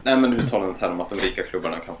 nej, men uttalandet här om att de rika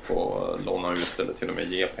klubbarna kan få låna ut eller till och med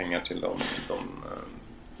ge pengar till de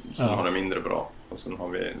som har det mindre bra. Och sen har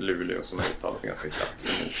vi Luleå som har uttalat sig ganska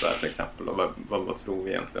kraftigt emot det här till exempel. Och vad tror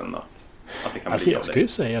vi egentligen att det kan bli av det? Jag skulle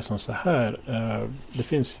säga som så här.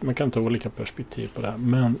 Man kan ta olika perspektiv på det här.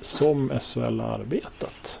 Men som SHL har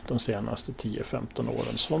arbetat de senaste 10-15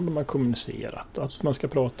 åren, som de har kommunicerat, att man ska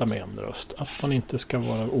prata med en röst, att man inte ska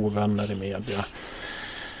vara ovänner i media.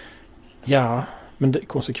 Ja, men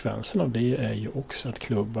konsekvensen av det är ju också att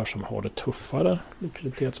klubbar som har det tuffare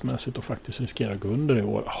likviditetsmässigt och faktiskt riskerar gå under i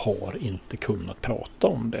år har inte kunnat prata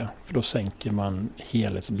om det. För då sänker man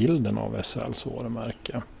helhetsbilden av SHLs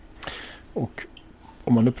varumärke. Och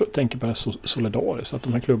om man nu tänker på det solidariskt, att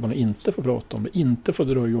de här klubbarna inte får prata om det, inte får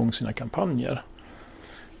dra igång sina kampanjer,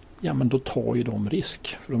 ja, men då tar ju de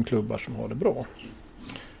risk för de klubbar som har det bra.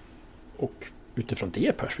 Och utifrån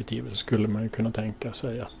det perspektivet skulle man ju kunna tänka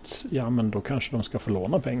sig att ja, men då kanske de ska få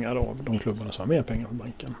låna pengar av de klubbarna som har mer pengar på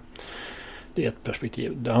banken. Det är ett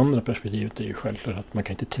perspektiv. Det andra perspektivet är ju självklart att man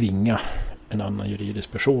kan inte tvinga en annan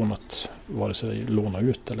juridisk person att vare sig låna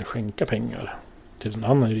ut eller skänka pengar till en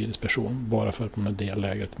annan juridisk person bara för att man är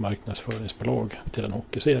delägare i ett marknadsföringsbolag till en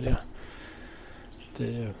hockeyserie.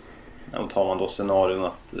 Och tar man då scenarion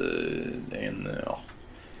att det är en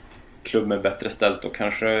klubb med bättre ställt och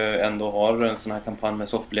kanske ändå har en sån här kampanj med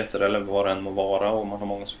soffbiljetter eller vad det än må vara, och man har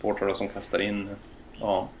många supportrar som kastar in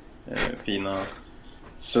fina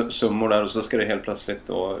summor där, och så ska det helt plötsligt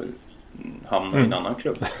då hamna i en annan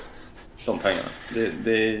klubb, de pengarna.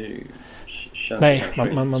 Det känns. Nej,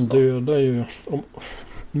 man dödar ju.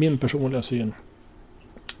 Min personliga syn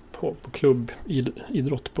på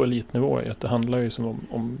klubbidrott på elitnivå är att det handlar ju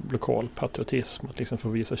om lokal patriotism, att liksom få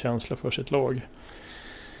visa känsla för sitt lag.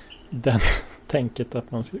 Den tänket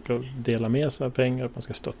att man ska dela med sig av pengar, att man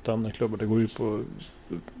ska stötta andra klubbar, det går ju på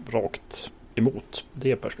rakt emot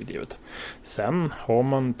det perspektivet. Sen har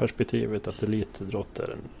man perspektivet att elitidrott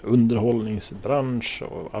är en underhållningsbransch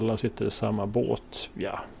och alla sitter i samma båt.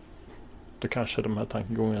 Ja, då kanske de här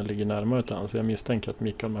tankegångarna ligger närmare till hans. Jag misstänker att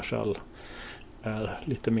Mikael Marschall är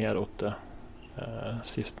lite mer åt det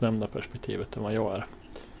sistnämnda perspektivet än vad jag är.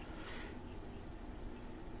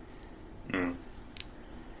 Mm.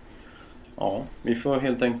 Ja, vi får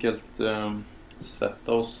helt enkelt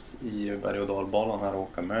sätta oss i berg- och dalbanan här och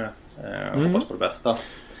åka med. Hoppas på det bästa.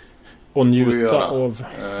 Och njuta av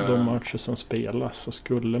de matcher som spelas. Så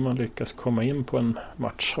skulle man lyckas komma in på en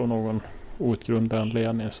match av någon outgrundlig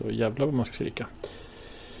anledning, så jävlar vad man ska skrika.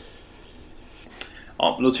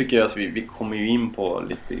 Ja, då tycker jag att vi kommer ju in på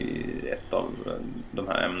lite ett av de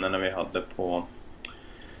här ämnena vi hade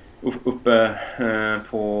uppe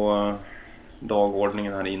på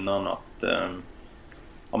dagordningen här innan, att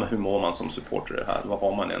men hur mår man som supporter det här? Vad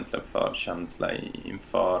har man egentligen för känsla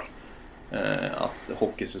inför att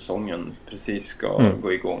hockeysäsongen precis ska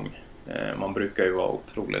gå igång? Man brukar ju vara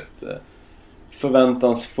otroligt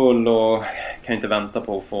förväntansfull och kan inte vänta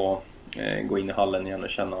på att få gå in i hallen igen och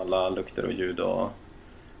känna alla lukter och ljud och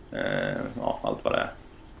allt vad det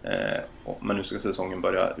är. Men nu ska säsongen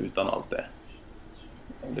börja utan allt det.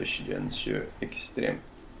 Det känns ju extremt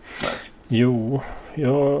märkligt. Jo,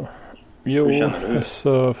 hur känner du?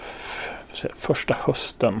 Så, första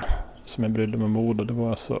hösten som jag brydde mig om Modo, det var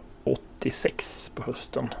alltså 86 på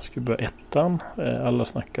hösten. Jag skulle börja ettan. Alla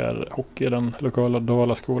snackar hockey i den lokala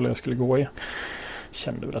Dala skola jag skulle gå i.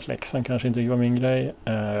 Kände väl att Leksand kanske inte var min grej.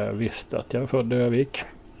 Visste att jag var född i Övik.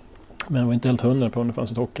 Men jag var inte helt 100 på om det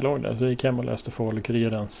fanns ett hockeylag där. Så jag gick hem och läste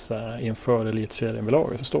Falu-Kurirens inför elitserien vid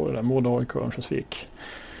laget. Så står det där, Modo, AIK, Örnsköldsvik.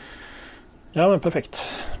 Ja men perfekt.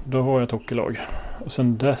 Då har jag ett hockeylag. Och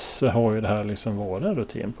sen dess har ju det här liksom varit en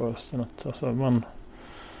rutin på hösten. Att alltså man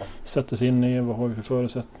sätter sig in i vad har vi för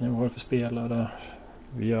förutsättningar, vad har vi för spelare.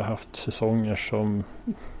 Vi har haft säsonger som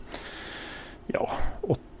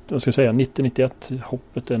jag ska säga 90-91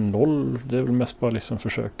 hoppet är 0. Det är väl mest bara liksom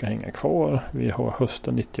försöka hänga kvar. Vi har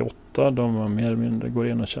hösten 98 de var mer eller mindre går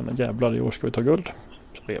in och känner jävlar i år ska vi ta guld.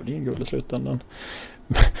 Så blev det ingen guld i slutändan.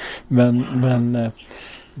 men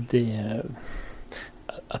det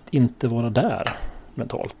att inte vara där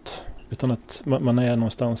mentalt utan att man är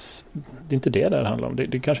någonstans, det är inte det handlar om.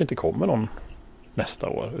 Det kanske inte kommer någon nästa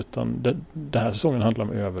år utan det här säsongen handlar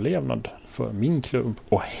om överlevnad för min klubb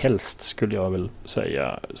och helst skulle jag väl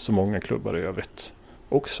säga så många klubbar i övrigt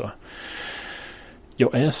också.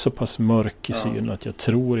 Jag är så pass mörk i syn att jag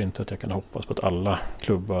tror inte att jag kan hoppas på att alla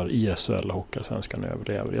klubbar i SHL och Hockeyallsvenskan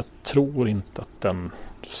överlever. Jag tror inte att den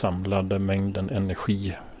samlade mängden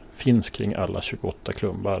energi finns kring alla 28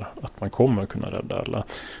 klubbar att man kommer kunna rädda alla.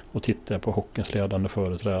 Och tittar jag på hockeyns ledande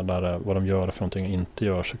företrädare vad de gör för någonting och inte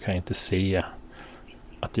gör så kan jag inte se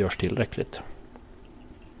att det görs tillräckligt.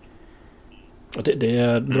 Och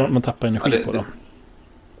man tappar energi på det.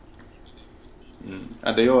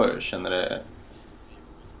 Det jag känner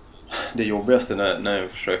det jobbigaste när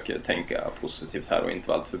jag försöker tänka positivt här och inte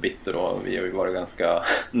vara allt för bitter. Och vi har ju varit ganska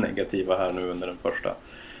negativa här nu under den första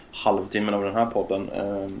halvtimmen av den här podden.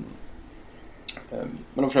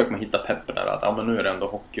 Men då försöker man hitta peppen där att men nu är det ändå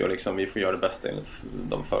hockey och liksom, vi får göra det bästa enligt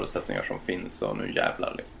de förutsättningar som finns och nu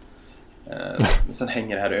jävlar liksom. Men sen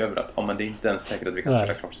hänger det här över att men det är inte ens säkert att vi kan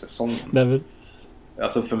spela klart säsongen.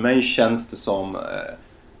 Alltså för mig känns det som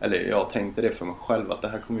eller jag tänkte det för mig själv att det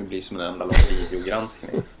här kommer ju bli som en enda lång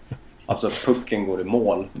videogranskning. Alltså pucken går i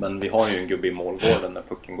mål men vi har ju en gubbe i målgården när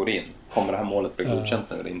pucken går in. Kommer det här målet bli godkänt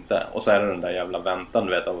nu eller inte? Och så är det den där jävla väntan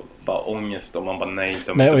du vet av bara ångest och man bara nej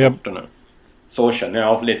inte bort det nu. Så känner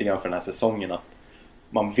jag lite grann för den här säsongen att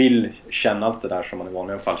man vill känna allt det där som man i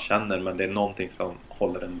vanliga fall känner men det är någonting som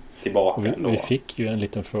håller den tillbaka. Vi fick ju en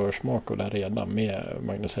liten försmak av det redan med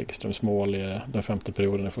Magnus Häggströms mål i den 5:e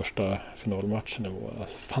perioden i första finalmatchen i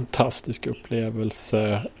våras. Fantastisk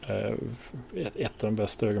upplevelse. Ett av de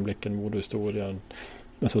bästa ögonblicken i Modo-historien.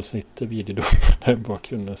 Men så sitter videodomaren där i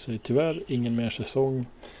bakgrunden och säger tyvärr ingen mer säsong.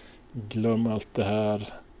 Glöm allt det här.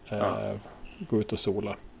 Gå ut och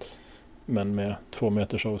sola. Men med 2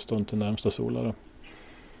 meters avstånd till närmsta solare.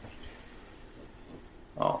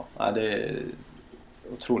 Ja, det är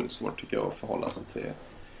otroligt svårt tycker jag att förhålla sig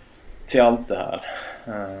till allt det här.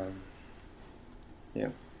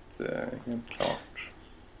 Helt klart.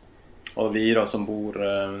 Och vi då som bor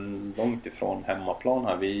långt ifrån hemmaplan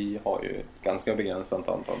här, vi har ju ett ganska begränsat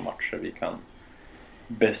antal matcher vi kan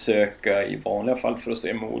besöka i vanliga fall för att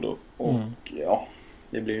se Modo. Och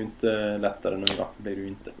det blir ju inte lättare nu då. Det blir det ju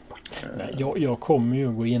inte. Nej, jag kommer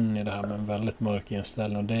ju gå in i det här med en väldigt mörk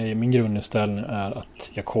inställning. Och min grundinställning är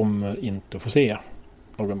att jag kommer inte att få se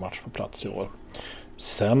någon match på plats i år.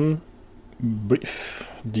 Sen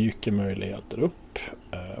dyker möjligheter upp.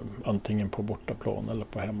 Antingen på bortaplan eller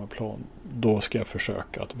på hemmaplan. Då ska jag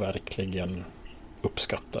försöka att verkligen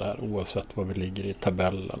uppskatta det här. Oavsett vad vi ligger i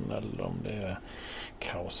tabellen. Eller om det är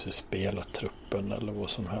kaos i spelartruppen eller vad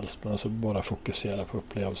som helst. Men alltså bara fokusera på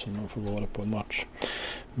upplevelsen och få vara på en match.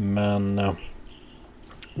 Men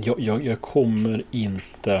jag kommer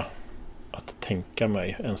inte att tänka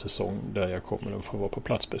mig en säsong där jag kommer att få vara på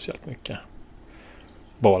plats speciellt mycket.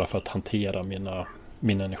 Bara för att hantera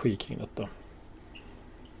min energi kring detta.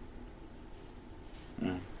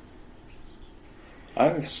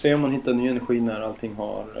 Ja, vi får se om man hittar ny energi när allting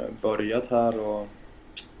har börjat här och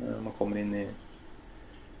man kommer in i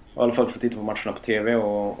alla fall få titta på matcherna på tv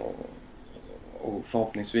och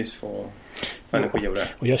förhoppningsvis få energi av det.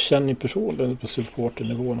 Och jag känner personligen på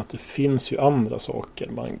supporternivån att det finns ju andra saker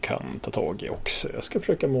man kan ta tag i också. Jag ska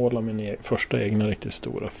försöka måla min första egna riktigt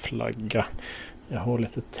stora flagga. Jag har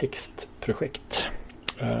lite textprojekt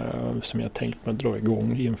som jag tänkt mig att dra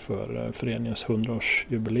igång inför föreningens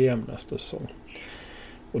 100-årsjubileum nästa säsong.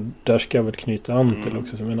 Och där ska jag väl knyta an till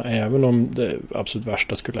också. Så jag menar, även om det absolut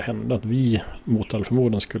värsta skulle hända att vi mot all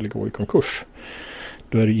förmodan skulle gå i konkurs,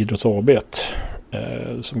 då är det Idrotts AB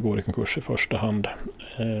som går i konkurs i första hand.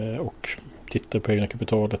 Och tittar på egna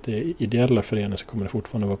kapitalet i ideella föreningar så kommer det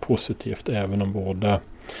fortfarande vara positivt även om både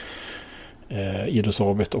Idrotts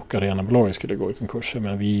AB och Arenabolaget skulle gå i konkurs.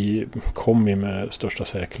 Men vi kommer med största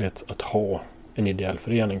säkerhet att ha en ideell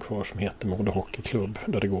förening kvar som heter Modo Hockeyklubb,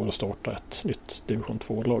 där det går att starta ett nytt division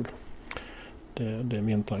 2-lag. Det är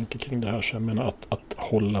min tanke kring det här. Så jag menar att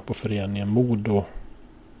hålla på föreningen Modo,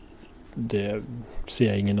 det ser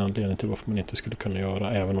jag ingen anledning till varför man inte skulle kunna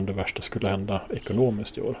göra, även om det värsta skulle hända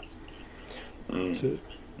ekonomiskt i år.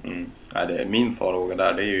 Ja, det är min farhåga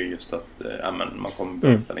där, det är ju just att man kommer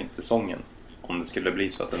behöva ställa in säsongen. Om det skulle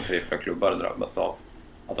bli så att en 3-4 klubbar drabbas av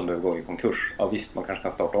att de behöver gå i konkurs. Ja visst, man kanske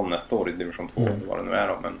kan starta om nästa år i division 2 eller vad det nu är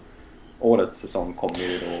då, men årets säsong kommer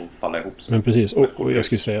ju då falla ihop. Men precis, och jag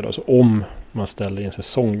skulle säga då, så om man ställer in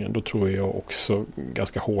säsongen, då tror jag också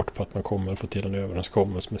ganska hårt på att man kommer få till en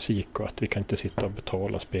överenskommelse med SIK, och att vi kan inte sitta och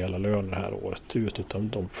betala spelarlöner det här året ut, utan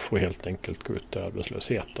de får helt enkelt gå ut i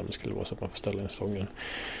arbetslöshet om det skulle vara så att man får ställa in säsongen.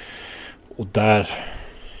 Och där...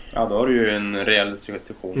 Ja, då har du ju en reell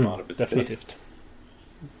situation med arbetsbrist. Definitivt.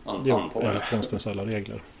 Eller konstens alla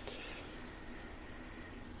regler.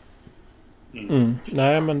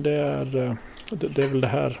 Nej, men det är väl det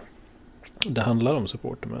här det handlar om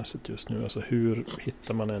supportermässigt just nu. Alltså hur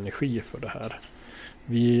hittar man energi för det här?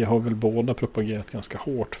 Vi har väl båda propagerat ganska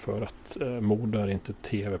hårt för att Modo är inte ett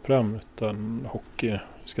tv-program, utan hockey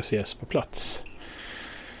ska ses på plats.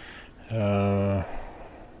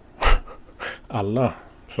 Alla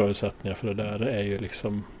förutsättningar för det där är ju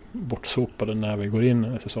liksom bortsopade när vi går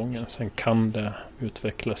in i säsongen. Sen kan det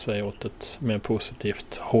utveckla sig åt ett mer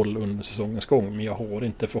positivt håll under säsongens gång, men jag har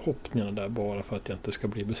inte förhoppningarna där bara för att jag inte ska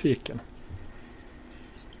bli besviken.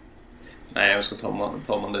 Nej, jag ska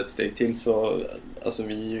tar man det ett steg till så alltså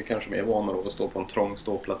vi är ju kanske mer vana att stå på en trång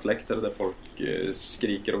ståplatsläktare där folk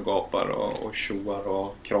skriker och gapar och tjoar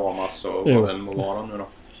och kramas och vad det än må vara nu då.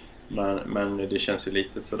 Men det känns ju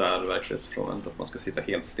lite sådär verklighetsfrånvänt att man ska sitta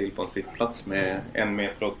helt still på en sittplats med 1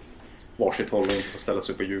 meter åt varsitt håll och inte få ställa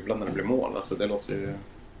sig upp och jubla när det blir mål. Alltså det låter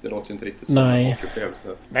ju inte riktigt som en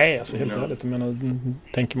upplevelse. Nej, alltså helt ärligt. Jag menar,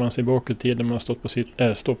 tänker man sig bakåt i tiden man har stått på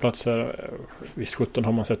ståplatser, visst 17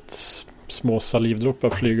 har man sett små salivdroppar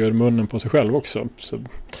flyga ur munnen på sig själv också. Så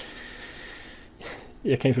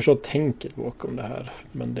jag kan ju förstå tänket bakom det här,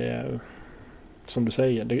 men det är som du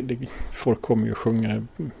säger, folk kommer ju sjunga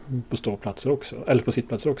på ståplatser också, eller på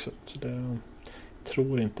sittplatser också. Så jag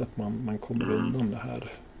tror inte att man kommer undan det här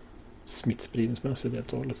smittspridningsmässigt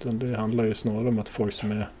helt och hållet. Det handlar ju snarare om att folk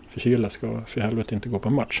som är förkylda ska för helvete inte gå på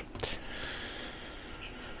match.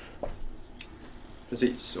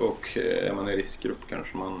 Precis, och är man i riskgrupp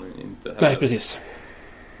kanske man inte heller Nej, precis.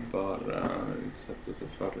 bör utsätta sig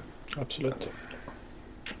för det. Absolut.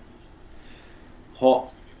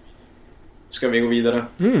 Ska vi gå vidare?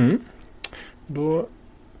 Då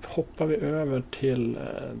hoppar vi över till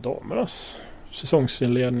damernas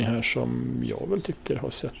säsongsinledning här, som jag väl tycker har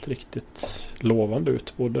sett riktigt lovande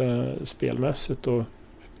ut. Både spelmässigt och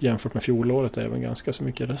jämfört med fjolåret även ganska så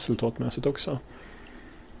mycket resultatmässigt också.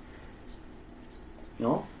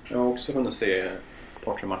 Ja, jag har också hunnit se ett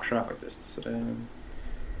par 3 matcher här faktiskt. Så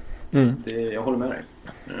jag håller med dig.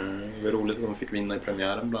 Det var roligt att de fick vinna i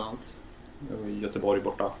premiären bland annat. Det var i Göteborg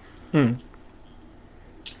borta.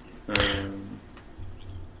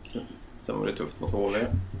 Sen var det tufft mot HV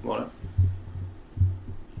var det.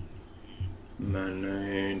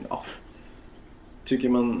 Men tycker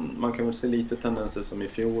man kan väl se lite tendenser som i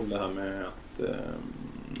fjol, det här med att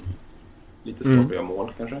lite svårt att göra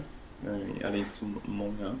mål kanske. Det är inte så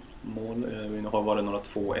många mål. Det har varit några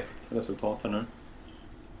 2-1 resultat här nu.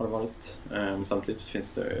 Har det varit. Samtidigt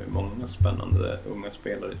finns det många spännande unga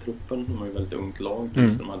spelare i truppen. De har ju väldigt ungt lag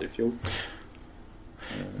som de hade i fjol.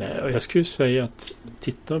 Nej, och jag skulle säga att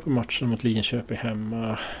tittar på matchen mot Linköping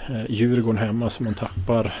hemma, Djurgården hemma som man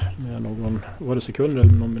tappar med var det sekunder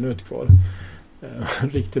eller någon minut kvar.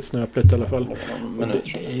 Riktigt snöpligt i alla fall.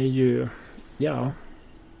 Det är ju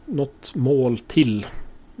något mål till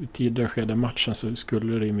i tidigare skede matchen, så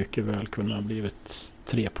skulle det mycket väl kunna ha blivit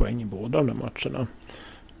 3 poäng i båda de där matcherna.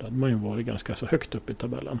 Då hade man ju varit ganska så högt upp i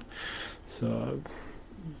tabellen. Så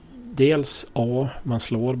dels man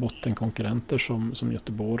slår bottenkonkurrenter som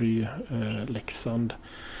Göteborg, Leksand,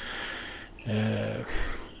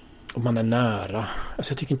 och man är nära.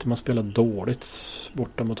 Alltså jag tycker inte man spelar dåligt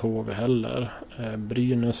borta mot HV heller.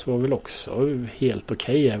 Brynäs var väl också helt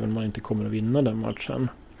okej, även om man inte kommer att vinna den matchen.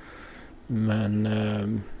 Men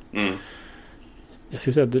jag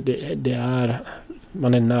ska säga att det är,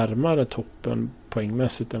 man är närmare toppen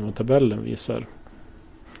poängmässigt än vad tabellen visar.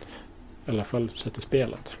 I alla fall sett i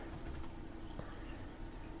spelet.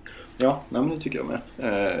 Ja, men det tycker jag med.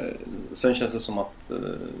 Sen känns det som att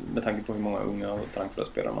med tanke på hur många unga och talangfulla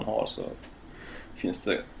spelare man har, så finns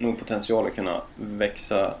det nog potential att kunna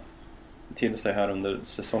växa till sig här under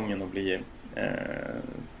säsongen och bli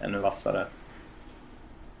ännu vassare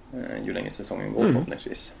ju längre säsongen går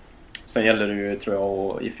förhoppningsvis. Sen gäller det ju, tror jag,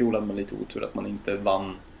 och i fjol hade man lite otur att man inte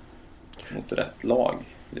vann mot rätt lag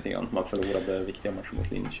lite grann. Man förlorade viktiga matcher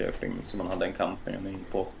mot Linköping, så man hade en kamp in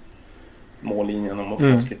på mållinjen om att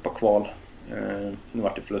få slippa kval. Nu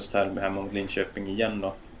var det förlust här mot Linköping igen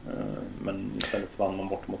då. Men istället vann man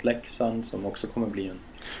bort mot Leksand, som också kommer bli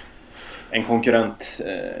en konkurrent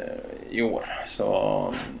i år. Så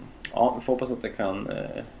ja, vi får hoppas att det kan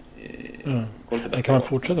gå lite bättre. Kan man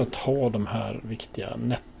fortsätta ta de här viktiga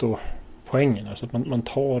nettopoängen, alltså att man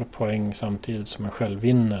tar poäng samtidigt som man själv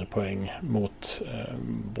vinner poäng mot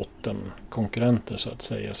bottenkonkurrenter så att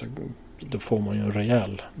säga, så då får man ju en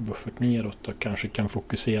rejäl buffert neråt och kanske kan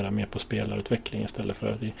fokusera mer på spelarutveckling istället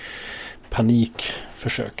för att i panik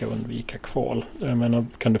försöka undvika kval. Jag menar,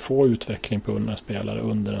 kan du få utveckling på unga spelare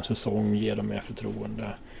under en säsong, ge dem mer förtroende,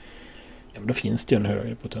 ja, men då finns det ju en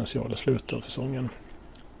högre potential i slutet av säsongen.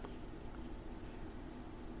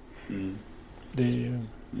 Det är ju...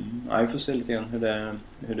 Ja, vi får se lite grann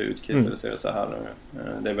hur det utkristalliserar så här.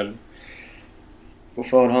 Det är väl på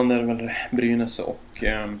förhand är det väl Brynäs och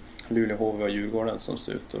Luleå, HV och Djurgården som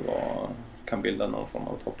ser ut att kan bilda någon form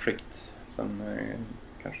av toppskikt. Sen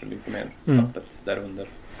kanske lite mer tappet därunder.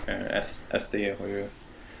 SD har ju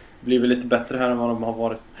blivit lite bättre här än vad de har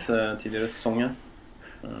varit tidigare säsonger.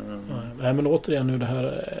 Nej, men återigen nu det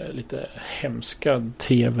här lite hemska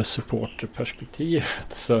tv-supporterperspektivet,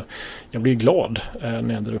 så jag blir glad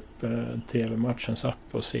när jag drar upp tv-matchens app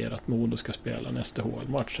och ser att Modo ska spela en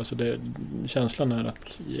SDHL-match. Alltså känslan är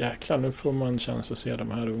att jäklar, nu får man chans att se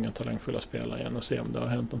de här unga talangfulla spela igen och se om det har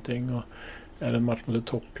hänt någonting, och är det en match mot ett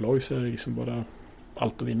topplag så är det liksom bara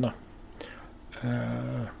allt att vinna.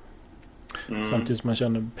 Samtidigt som man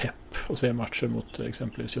känner pepp och ser matcher mot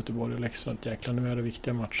exempelvis Göteborg och Leksand. Jäklar, nu är det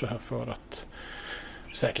viktiga matcher här för att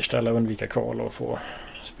säkerställa och undvika kval och få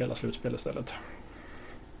spela slutspel istället.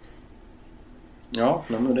 Ja,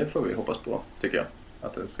 men det får vi hoppas på, tycker jag.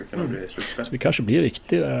 Att det ska kunna bli slutspel. Så vi kanske blir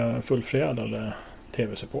riktigt fullfredade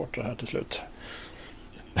tv-supportrar här till slut.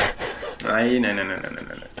 Nej.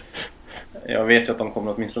 Jag vet ju att de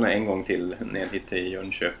kommer åtminstone en gång till ner hit till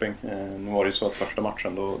Jönköping. Nu var det ju så att första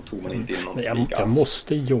matchen då tog man inte in någon teknik alls. Jag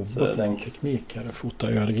måste jobba på en teknik här och fota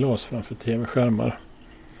ölglas framför tv-skärmar.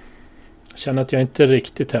 Jag känner att jag inte är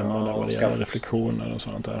riktigt hemma där vad det gäller reflektioner och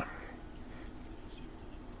sånt där.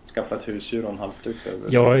 Skaffa ett husdjur och en halsduk.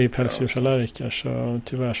 Jag är ju pälsdjursallergiker, så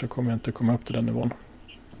tyvärr så kommer jag inte komma upp till den nivån.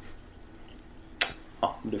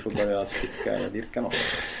 Ja, du får börja sticka virkan av det.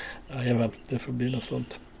 Jajamän, det får bli något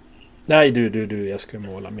sånt. Nej, du, jag ska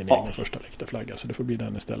måla min egen första läktarflagga, så det får bli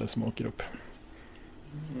den istället som åker upp.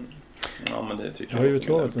 Ja, men det tycker jag har ju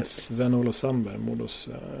utlovat en Sven-Olof Sandberg, Modos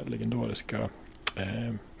legendariska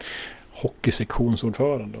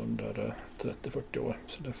hockeysektionsordförande under 30-40 år.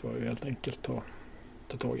 Så det får jag ju helt enkelt ta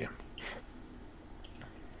tag i.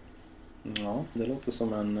 Ja, det låter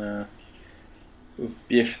som en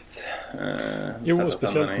uppgift. Jo,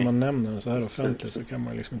 speciellt när man nämner det så här offentligt så kan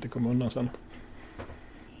man liksom inte komma undan sen.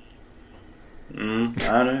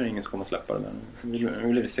 Nej, nu är det ingen som kommer släppa det där. Nu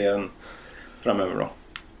vill vi se den framöver då.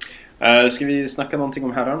 Ska vi snacka någonting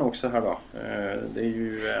om herrarna också här då? Det är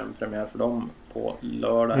ju en premiär för dem på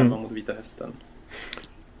lördag hemma mot Vita Hästen.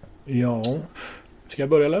 Ja, ska jag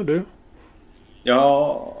börja eller du?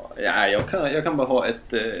 Ja, jag kan bara ha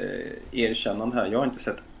ett erkännande här. Jag har inte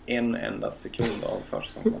sett en enda sekund av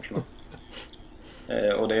försäsongsmatcherna.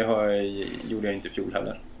 Och det gjorde jag inte i fjol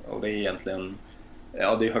heller. Och det är egentligen...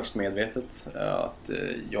 Ja, det är högst medvetet att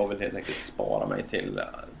jag vill helt enkelt spara mig till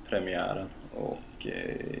premiären och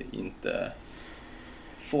inte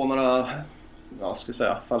få några,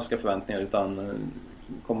 falska förväntningar, utan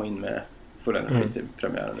komma in med full energi till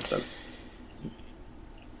premiären istället.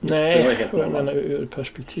 Nej, jag menar ur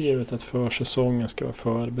perspektivet att försäsongen ska vara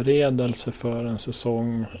förberedelse för en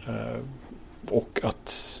säsong, och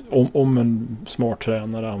att om en smart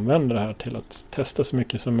tränare använder det här till att testa så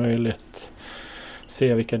mycket som möjligt,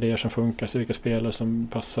 se vilka idéer som funkar, se vilka spelare som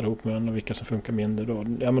passar ihop med en och vilka som funkar mindre då.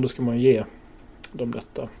 Ja, men då ska man ge dem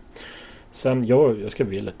detta. Sen, jag ska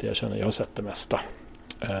vilja lite erkänna, jag har sett det mesta.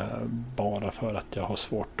 Bara för att jag har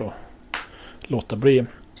svårt att låta bli.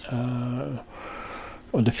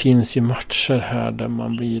 Och det finns ju matcher här där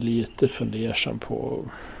man blir lite fundersam på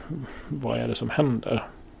vad är det som händer.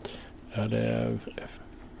 Är det...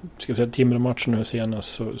 Ska vi säga Timrå-matchen nu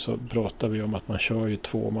senast så pratar vi om att man kör ju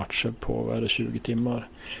 2 matcher på 20 timmar.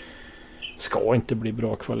 Ska inte bli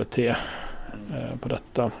bra kvalitet på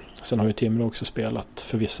detta. Sen har ju Timrå också spelat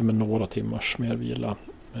förvisso med några timmars mer vila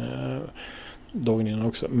dagen innan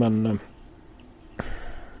också. Men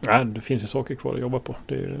Nej, det finns ju saker kvar att jobba på.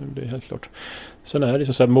 Det är helt klart. Sen är det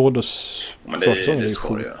så här, Modos försäsongen är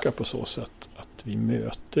sjuka på så sätt att vi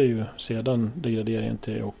möter ju sedan degraderingen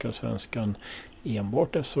till Hockeyallsvenskan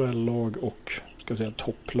enbart SHL-lag och ska vi säga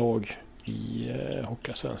topplag i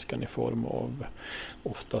Hockeyallsvenskan i form av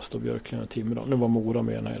oftast då Björklöven och Timrå. Nu var Mora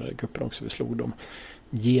med när cupen också, vi slog dem.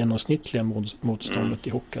 Genomsnittliga motståndet i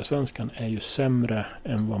Hockeyallsvenskan är ju sämre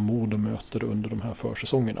än vad Modo möter under de här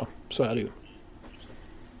försäsongerna. Så är det ju.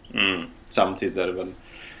 Samtidigt är det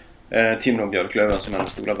väl Timrå och Björklöven som är de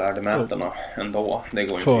stora värdemätarna ändå. Det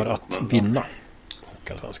går för inte att vinna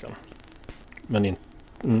Hockeyallsvenskan. Men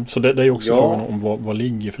så det är ju också frågan om vad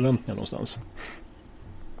ligger förväntningarna någonstans.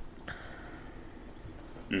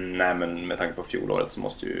 Nej, men med tanke på fjolåret så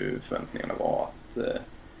måste ju förväntningarna vara att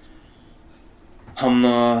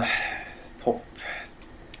hamna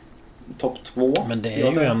topp 2. Men det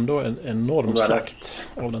är ju ändå en enorm slakt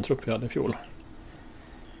av den trupp vi hade i fjol.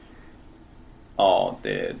 Ja,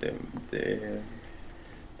 det är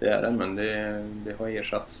det, men det har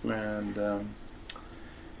ersatts med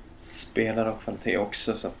spelare och kvalitet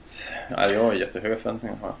också, så att jag har jättehöga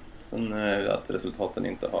förväntningar här. Sen att resultaten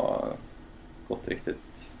inte har gått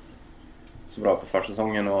riktigt så bra på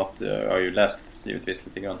försäsongen, och att jag har ju läst givetvis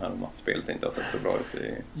lite grann här om att spelet inte har sett så bra ut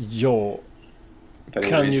i jag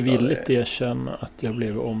kan ju villigt erkänna att jag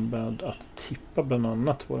blev ombedd att tippa bland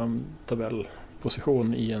annat våran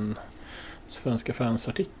tabellposition i en Svenska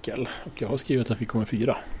fansartikel, och jag har skrivit att vi kommer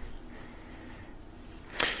 4.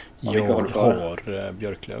 Jag har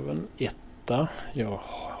Björklöven 1, jag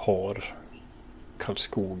har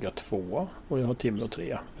Karlskoga 2 och jag har Timrå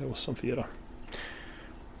 3. Det är oss som 4.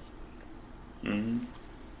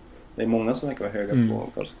 Det är många som verkar vara höga på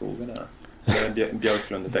Karlskoga där. Det är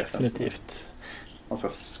Björklund definitivt. Han ska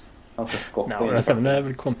skotta in. Men sen är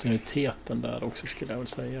väl kontinuiteten där också, skulle jag väl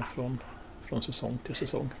säga, från säsong till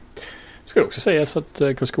säsong. Ska det också sägas att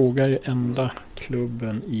Karlskoga är enda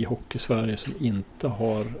klubben i Hockey-Sverige som inte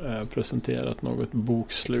har presenterat något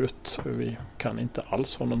bokslut. Vi kan inte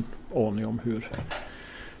alls ha någon aning om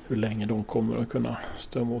hur länge de kommer att kunna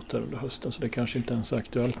stå emot där under hösten. Så det kanske inte ens är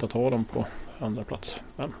aktuellt att ha dem på andra plats.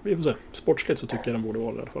 Men vi får se. Sportsligt så tycker jag den borde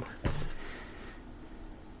vara det i alla fall.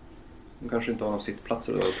 De kanske inte har någon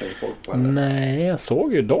sittplatser att tänka folk på heller. Nej, jag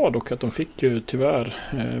såg ju idag dock att de fick ju tyvärr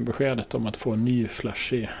beskedet om att få en ny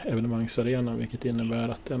flashig evenemangsarena, vilket innebär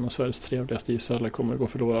att en av Sveriges trevligaste ishallar kommer att gå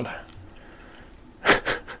förlorad.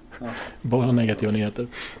 Ja. Bara negativa nyheter.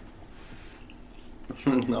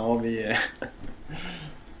 Ja, vi är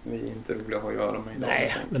inte roliga att göra med idag.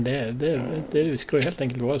 Nej, men det ska ju helt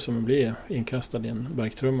enkelt vara som att bli inkastad i en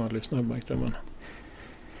bergtrumma och lyssna på bergtrumman.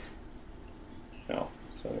 Ja.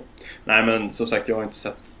 Nej, men som sagt, jag har inte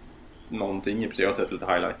sett någonting. Jag har sett lite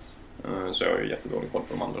highlights. Så jag har ju jättedålig koll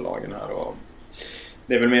på de andra lagen här. Och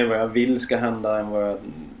det är väl mer vad jag vill ska hända än vad jag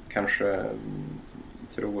kanske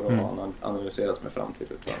tror och har analyserat mig fram till.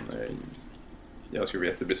 Utan jag skulle bli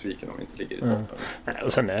jättebesviken om vi inte ligger i toppen. Nej,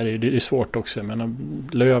 och sen är det är svårt också. Jag menar,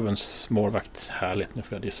 Lövens målvakt, härligt nu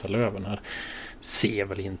för jag dissar Löven här, ser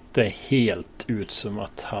väl inte helt ut som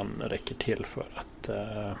att han räcker till för att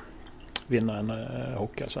vinna en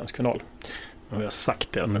hockeyallsvensk final. Nu har jag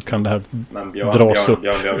sagt det. Nu kan det här dras upp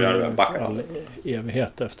all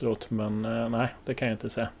evighet efteråt. Men nej, det kan jag inte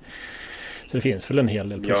säga. Så det finns väl en hel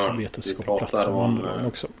del pusselbetesskåplatser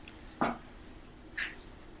också.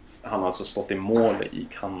 Han har alltså stått i mål i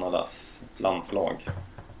Kanadas landslag.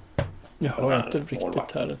 Jag har inte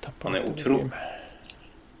riktigt här. Han är otrolig.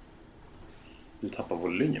 Du tappar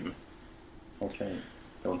volym. Okej,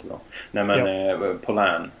 det var inte bra. Nej, men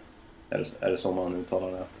Polän. Är det så man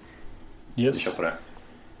uttalar det? Yes. Det.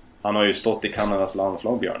 Han har ju stått i Kanadas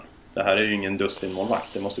landslag, Björn. Det här är ju ingen dussin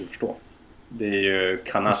målvakt, det måste du förstå. Det är ju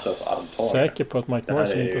Kanadas arvtagare. Säker på att Mike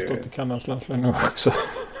Morrison inte har stått i Kanadas landslag nu också.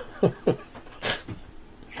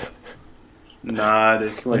 Nej, det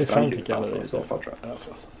ska vara i Frankrike i så fall, tror jag.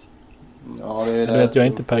 Ja, det är det. Jag är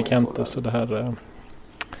inte Per Kente, så det här...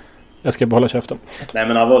 Jag ska behålla käften. Nej,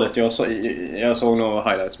 men allvarligt, jag såg nog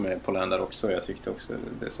highlights med Polän där också. Jag tyckte också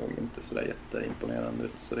det såg inte så där jätteimponerande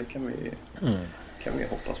ut. Så det kan vi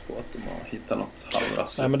hoppas på att de har hittat något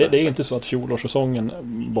halvrassligt. Nej, men det är ju inte så att fjolårssäsongen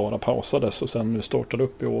bara pausades och sen nu startade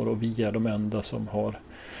upp i år och vi är de enda som har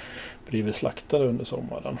blivit slaktade under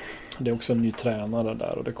sommaren. Det är också en ny tränare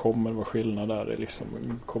där och det kommer vara skillnad där i liksom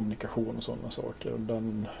kommunikation och sådana saker. Och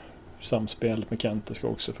den samspelet med Kente ska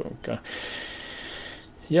också funka.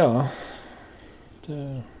 Ja.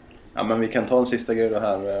 Ja, men vi kan ta en sista grej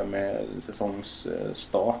här med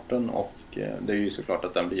säsongsstarten, och det är ju såklart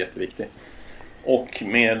att den blir jätteviktig. Och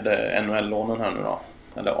med NHL-lånen här nu då,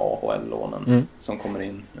 eller AHL-lånen som kommer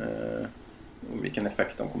in. vilken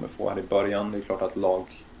effekt de kommer få här i början. Det är klart att lag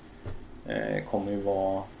kommer ju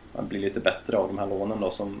att bli lite bättre av de här lånen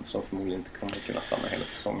då, som förmodligen inte kommer kunna stanna hela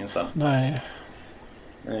säsongen sen. Nej.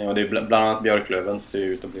 Och det är bland annat Björklöven ser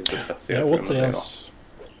ut att bli lite spetsigare. Ja, återigen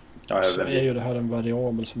så är ju det här en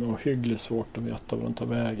variabel som är ohyggligt svårt att veta var den tar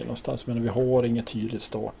vägen någonstans. Men vi har inget tydligt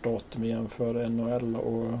startdatum igen för NHL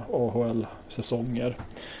och AHL-säsonger.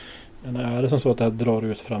 Men är det som så att det här drar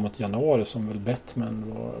ut framåt januari, som väl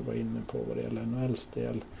Bettman var inne på vad det gäller NHLs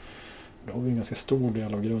del, då har vi en ganska stor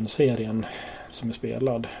del av grundserien som är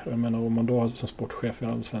spelad. Jag menar, om man då som sportchef i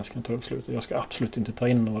Allsvenskan tar upp slutet, jag ska absolut inte ta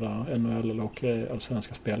in några NHL eller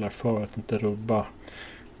allsvenska spelare för att inte rubba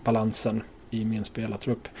balansen i min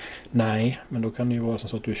spelartrupp. Nej, men då kan det ju vara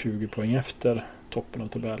så att du är 20 poäng efter toppen av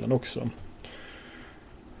tabellen också.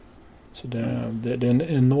 Så det är en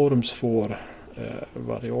enormt svår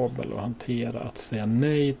variabel att hantera, att säga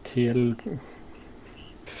nej till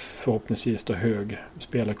förhoppningsvis då hög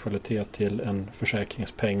spelarkvalitet till en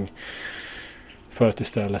försäkringspeng för att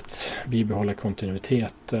istället bibehålla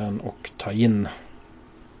kontinuiteten och ta in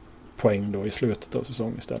poäng då i slutet av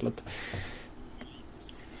säsongen istället.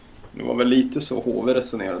 Det var väl lite så HV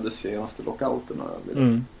resonerade senaste lockouten, jag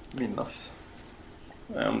vill minnas.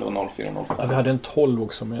 Om det var 04-05. Ja, vi hade en 12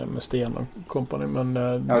 också med Sten och company, men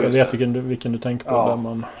jag vet vilken du tänker på, där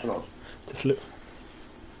man till slut.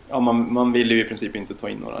 Ja, man ville ju i princip inte ta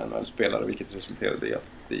in några NHL-spelare, vilket resulterade i att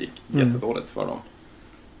det gick jättedåligt för dem.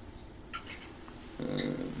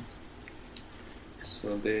 Så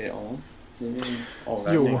det är en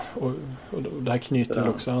avvägning. Jo, och det här knyter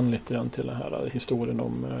också an lite grann till den här historien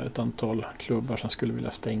om ett antal klubbar som skulle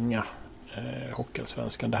vilja stänga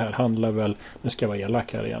Hockeyallsvenskan. Det här handlar väl, nu ska jag vara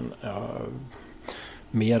elak här igen,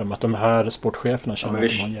 mer om att de här sportcheferna känner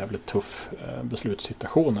att de har en jävligt tuff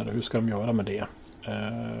beslutssituation. Hur ska de göra med det?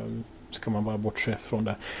 Ska man bara bortse från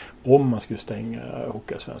det? Om man skulle stänga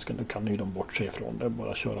Hockeyallsvenskan, då kan ju de bortse från det,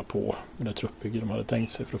 bara köra på med det truppbygge de hade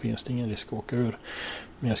tänkt sig, för då finns det ingen risk att åka ur.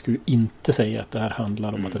 Men jag skulle inte säga att det här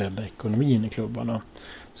handlar om att rädda ekonomin i klubbarna.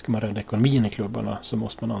 Ska man rädda ekonomin i klubbarna så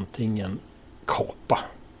måste man antingen kapa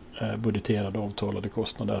budgeterade avtalade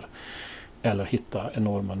kostnader eller hitta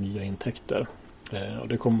enorma nya intäkter. Och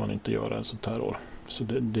det kommer man inte göra en sånt här år. Så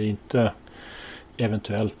det är inte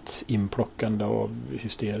eventuellt inplockande av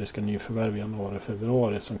hysteriska nyförvärv i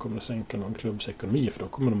januari-februari som kommer att sänka någon klubbs ekonomi, för då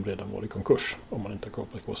kommer de redan vara i konkurs om man inte har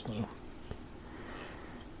kapat kostnader.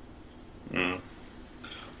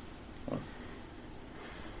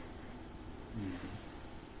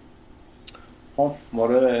 Ja, var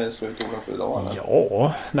det slutord för idag eller?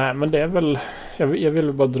 Ja, nej men det är väl, jag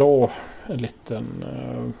vill bara dra en liten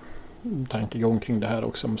tankegång kring det här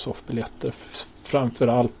också om soffbiljetter.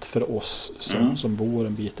 Framförallt för oss som bor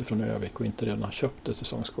en bit ifrån Övik och inte redan har köpt ett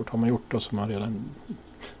säsongskort. Har man gjort det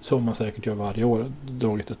som man säkert gör varje år,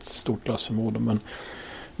 dragit ett stort lass förmodan. Men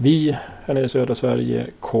vi här nere i södra Sverige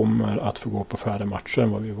kommer att få gå på färre matcher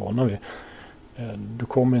än vad vi är vana vid. Du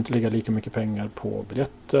kommer inte lägga lika mycket pengar på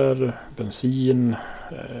biljetter, bensin,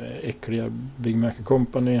 äckliga Big Mac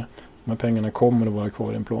Company. Men pengarna kommer att vara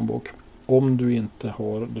kvar i en plånbok. Om du inte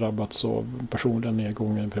har drabbats av personliga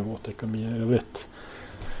nedgångar i privatekonomi i övrigt,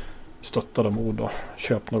 stötta dem ord då.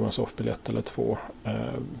 Köp någon soffbiljett eller 2.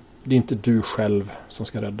 Det är inte du själv som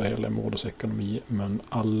ska rädda hela Modos ekonomi, men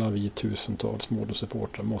alla vi tusentals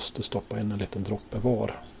Modo-supportrar måste stoppa in en liten droppe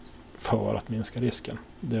var för att minska risken.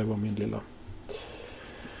 Det var min lilla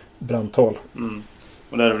brandtal.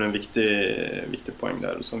 Och där är det en viktig poäng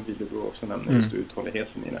där som Willebror också nämner, just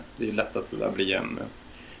uthålligheten i det. Det är ju lätt att det där blir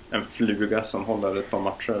en fluga som håller ett par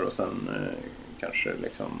matcher och sen kanske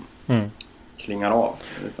liksom klingar av,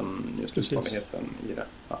 utan just uthålligheten i det.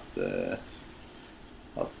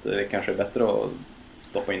 Att det kanske är bättre att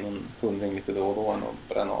stoppa in en 100 lite då och då än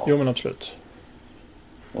att bränna av. Jo, men absolut.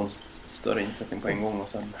 Och en större insättning på en gång och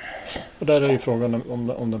sen... Och där är ju frågan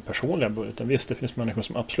om den personliga budgeten. Visst, det finns människor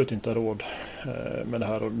som absolut inte har råd med det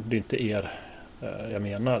här, och det är inte jag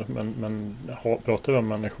menar. Men pratar vi om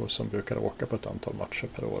människor som brukar åka på ett antal matcher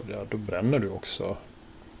per år, då bränner du också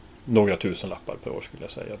några tusen lappar per år skulle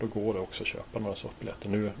jag säga. Då går det också att köpa några soffbiljetter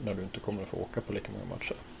nu när du inte kommer att få åka på lika många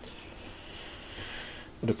matcher.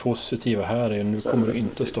 Och det positiva här är att nu kommer du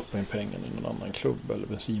inte stoppa in pengarna i någon annan klubb eller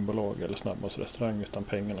bensinbolag eller snabbmatsrestaurang, utan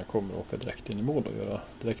pengarna kommer att åka direkt in i Modo och göra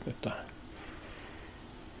direkt nytta.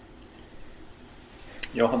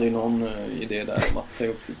 Jag hade ju någon idé där om att säga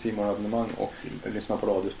upp sitt C-More-abonnemang och lyssna på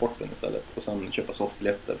Radiosporten istället och sen köpa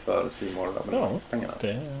softbiljetter för C-More-abonnemangspengarna.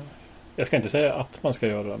 Jag ska inte säga att man ska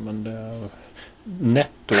göra, men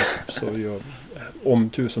netto så om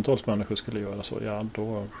tusentals människor skulle göra så, ja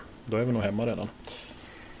då är vi nog hemma redan.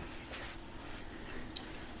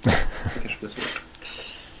 Det kanske blir så.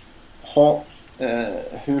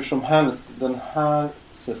 Hur som helst, den här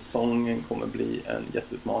säsongen kommer bli en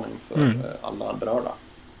jätteutmaning för alla berörda.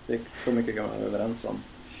 Det är så mycket kan man vara överens om.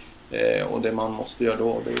 Och det man måste göra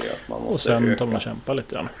då, det är att man måste och sen öka. tar man kämpa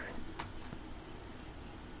lite grann.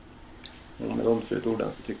 Och med de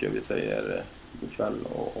slutorden så tycker jag vi säger god kväll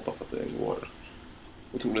och hoppas att det går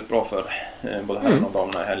otroligt bra för både herrarna och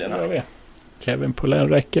damerna i helgen här. Kevin Poulin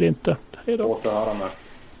räcker inte. Hej då. Återhörande.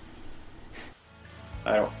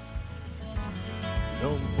 Hej då.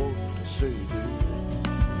 Långt bort söderut,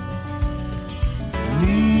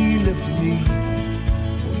 mil efter mil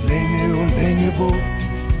och länge bort.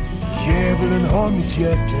 Djävulen har mitt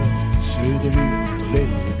hjärta söderut och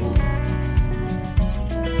länge bort.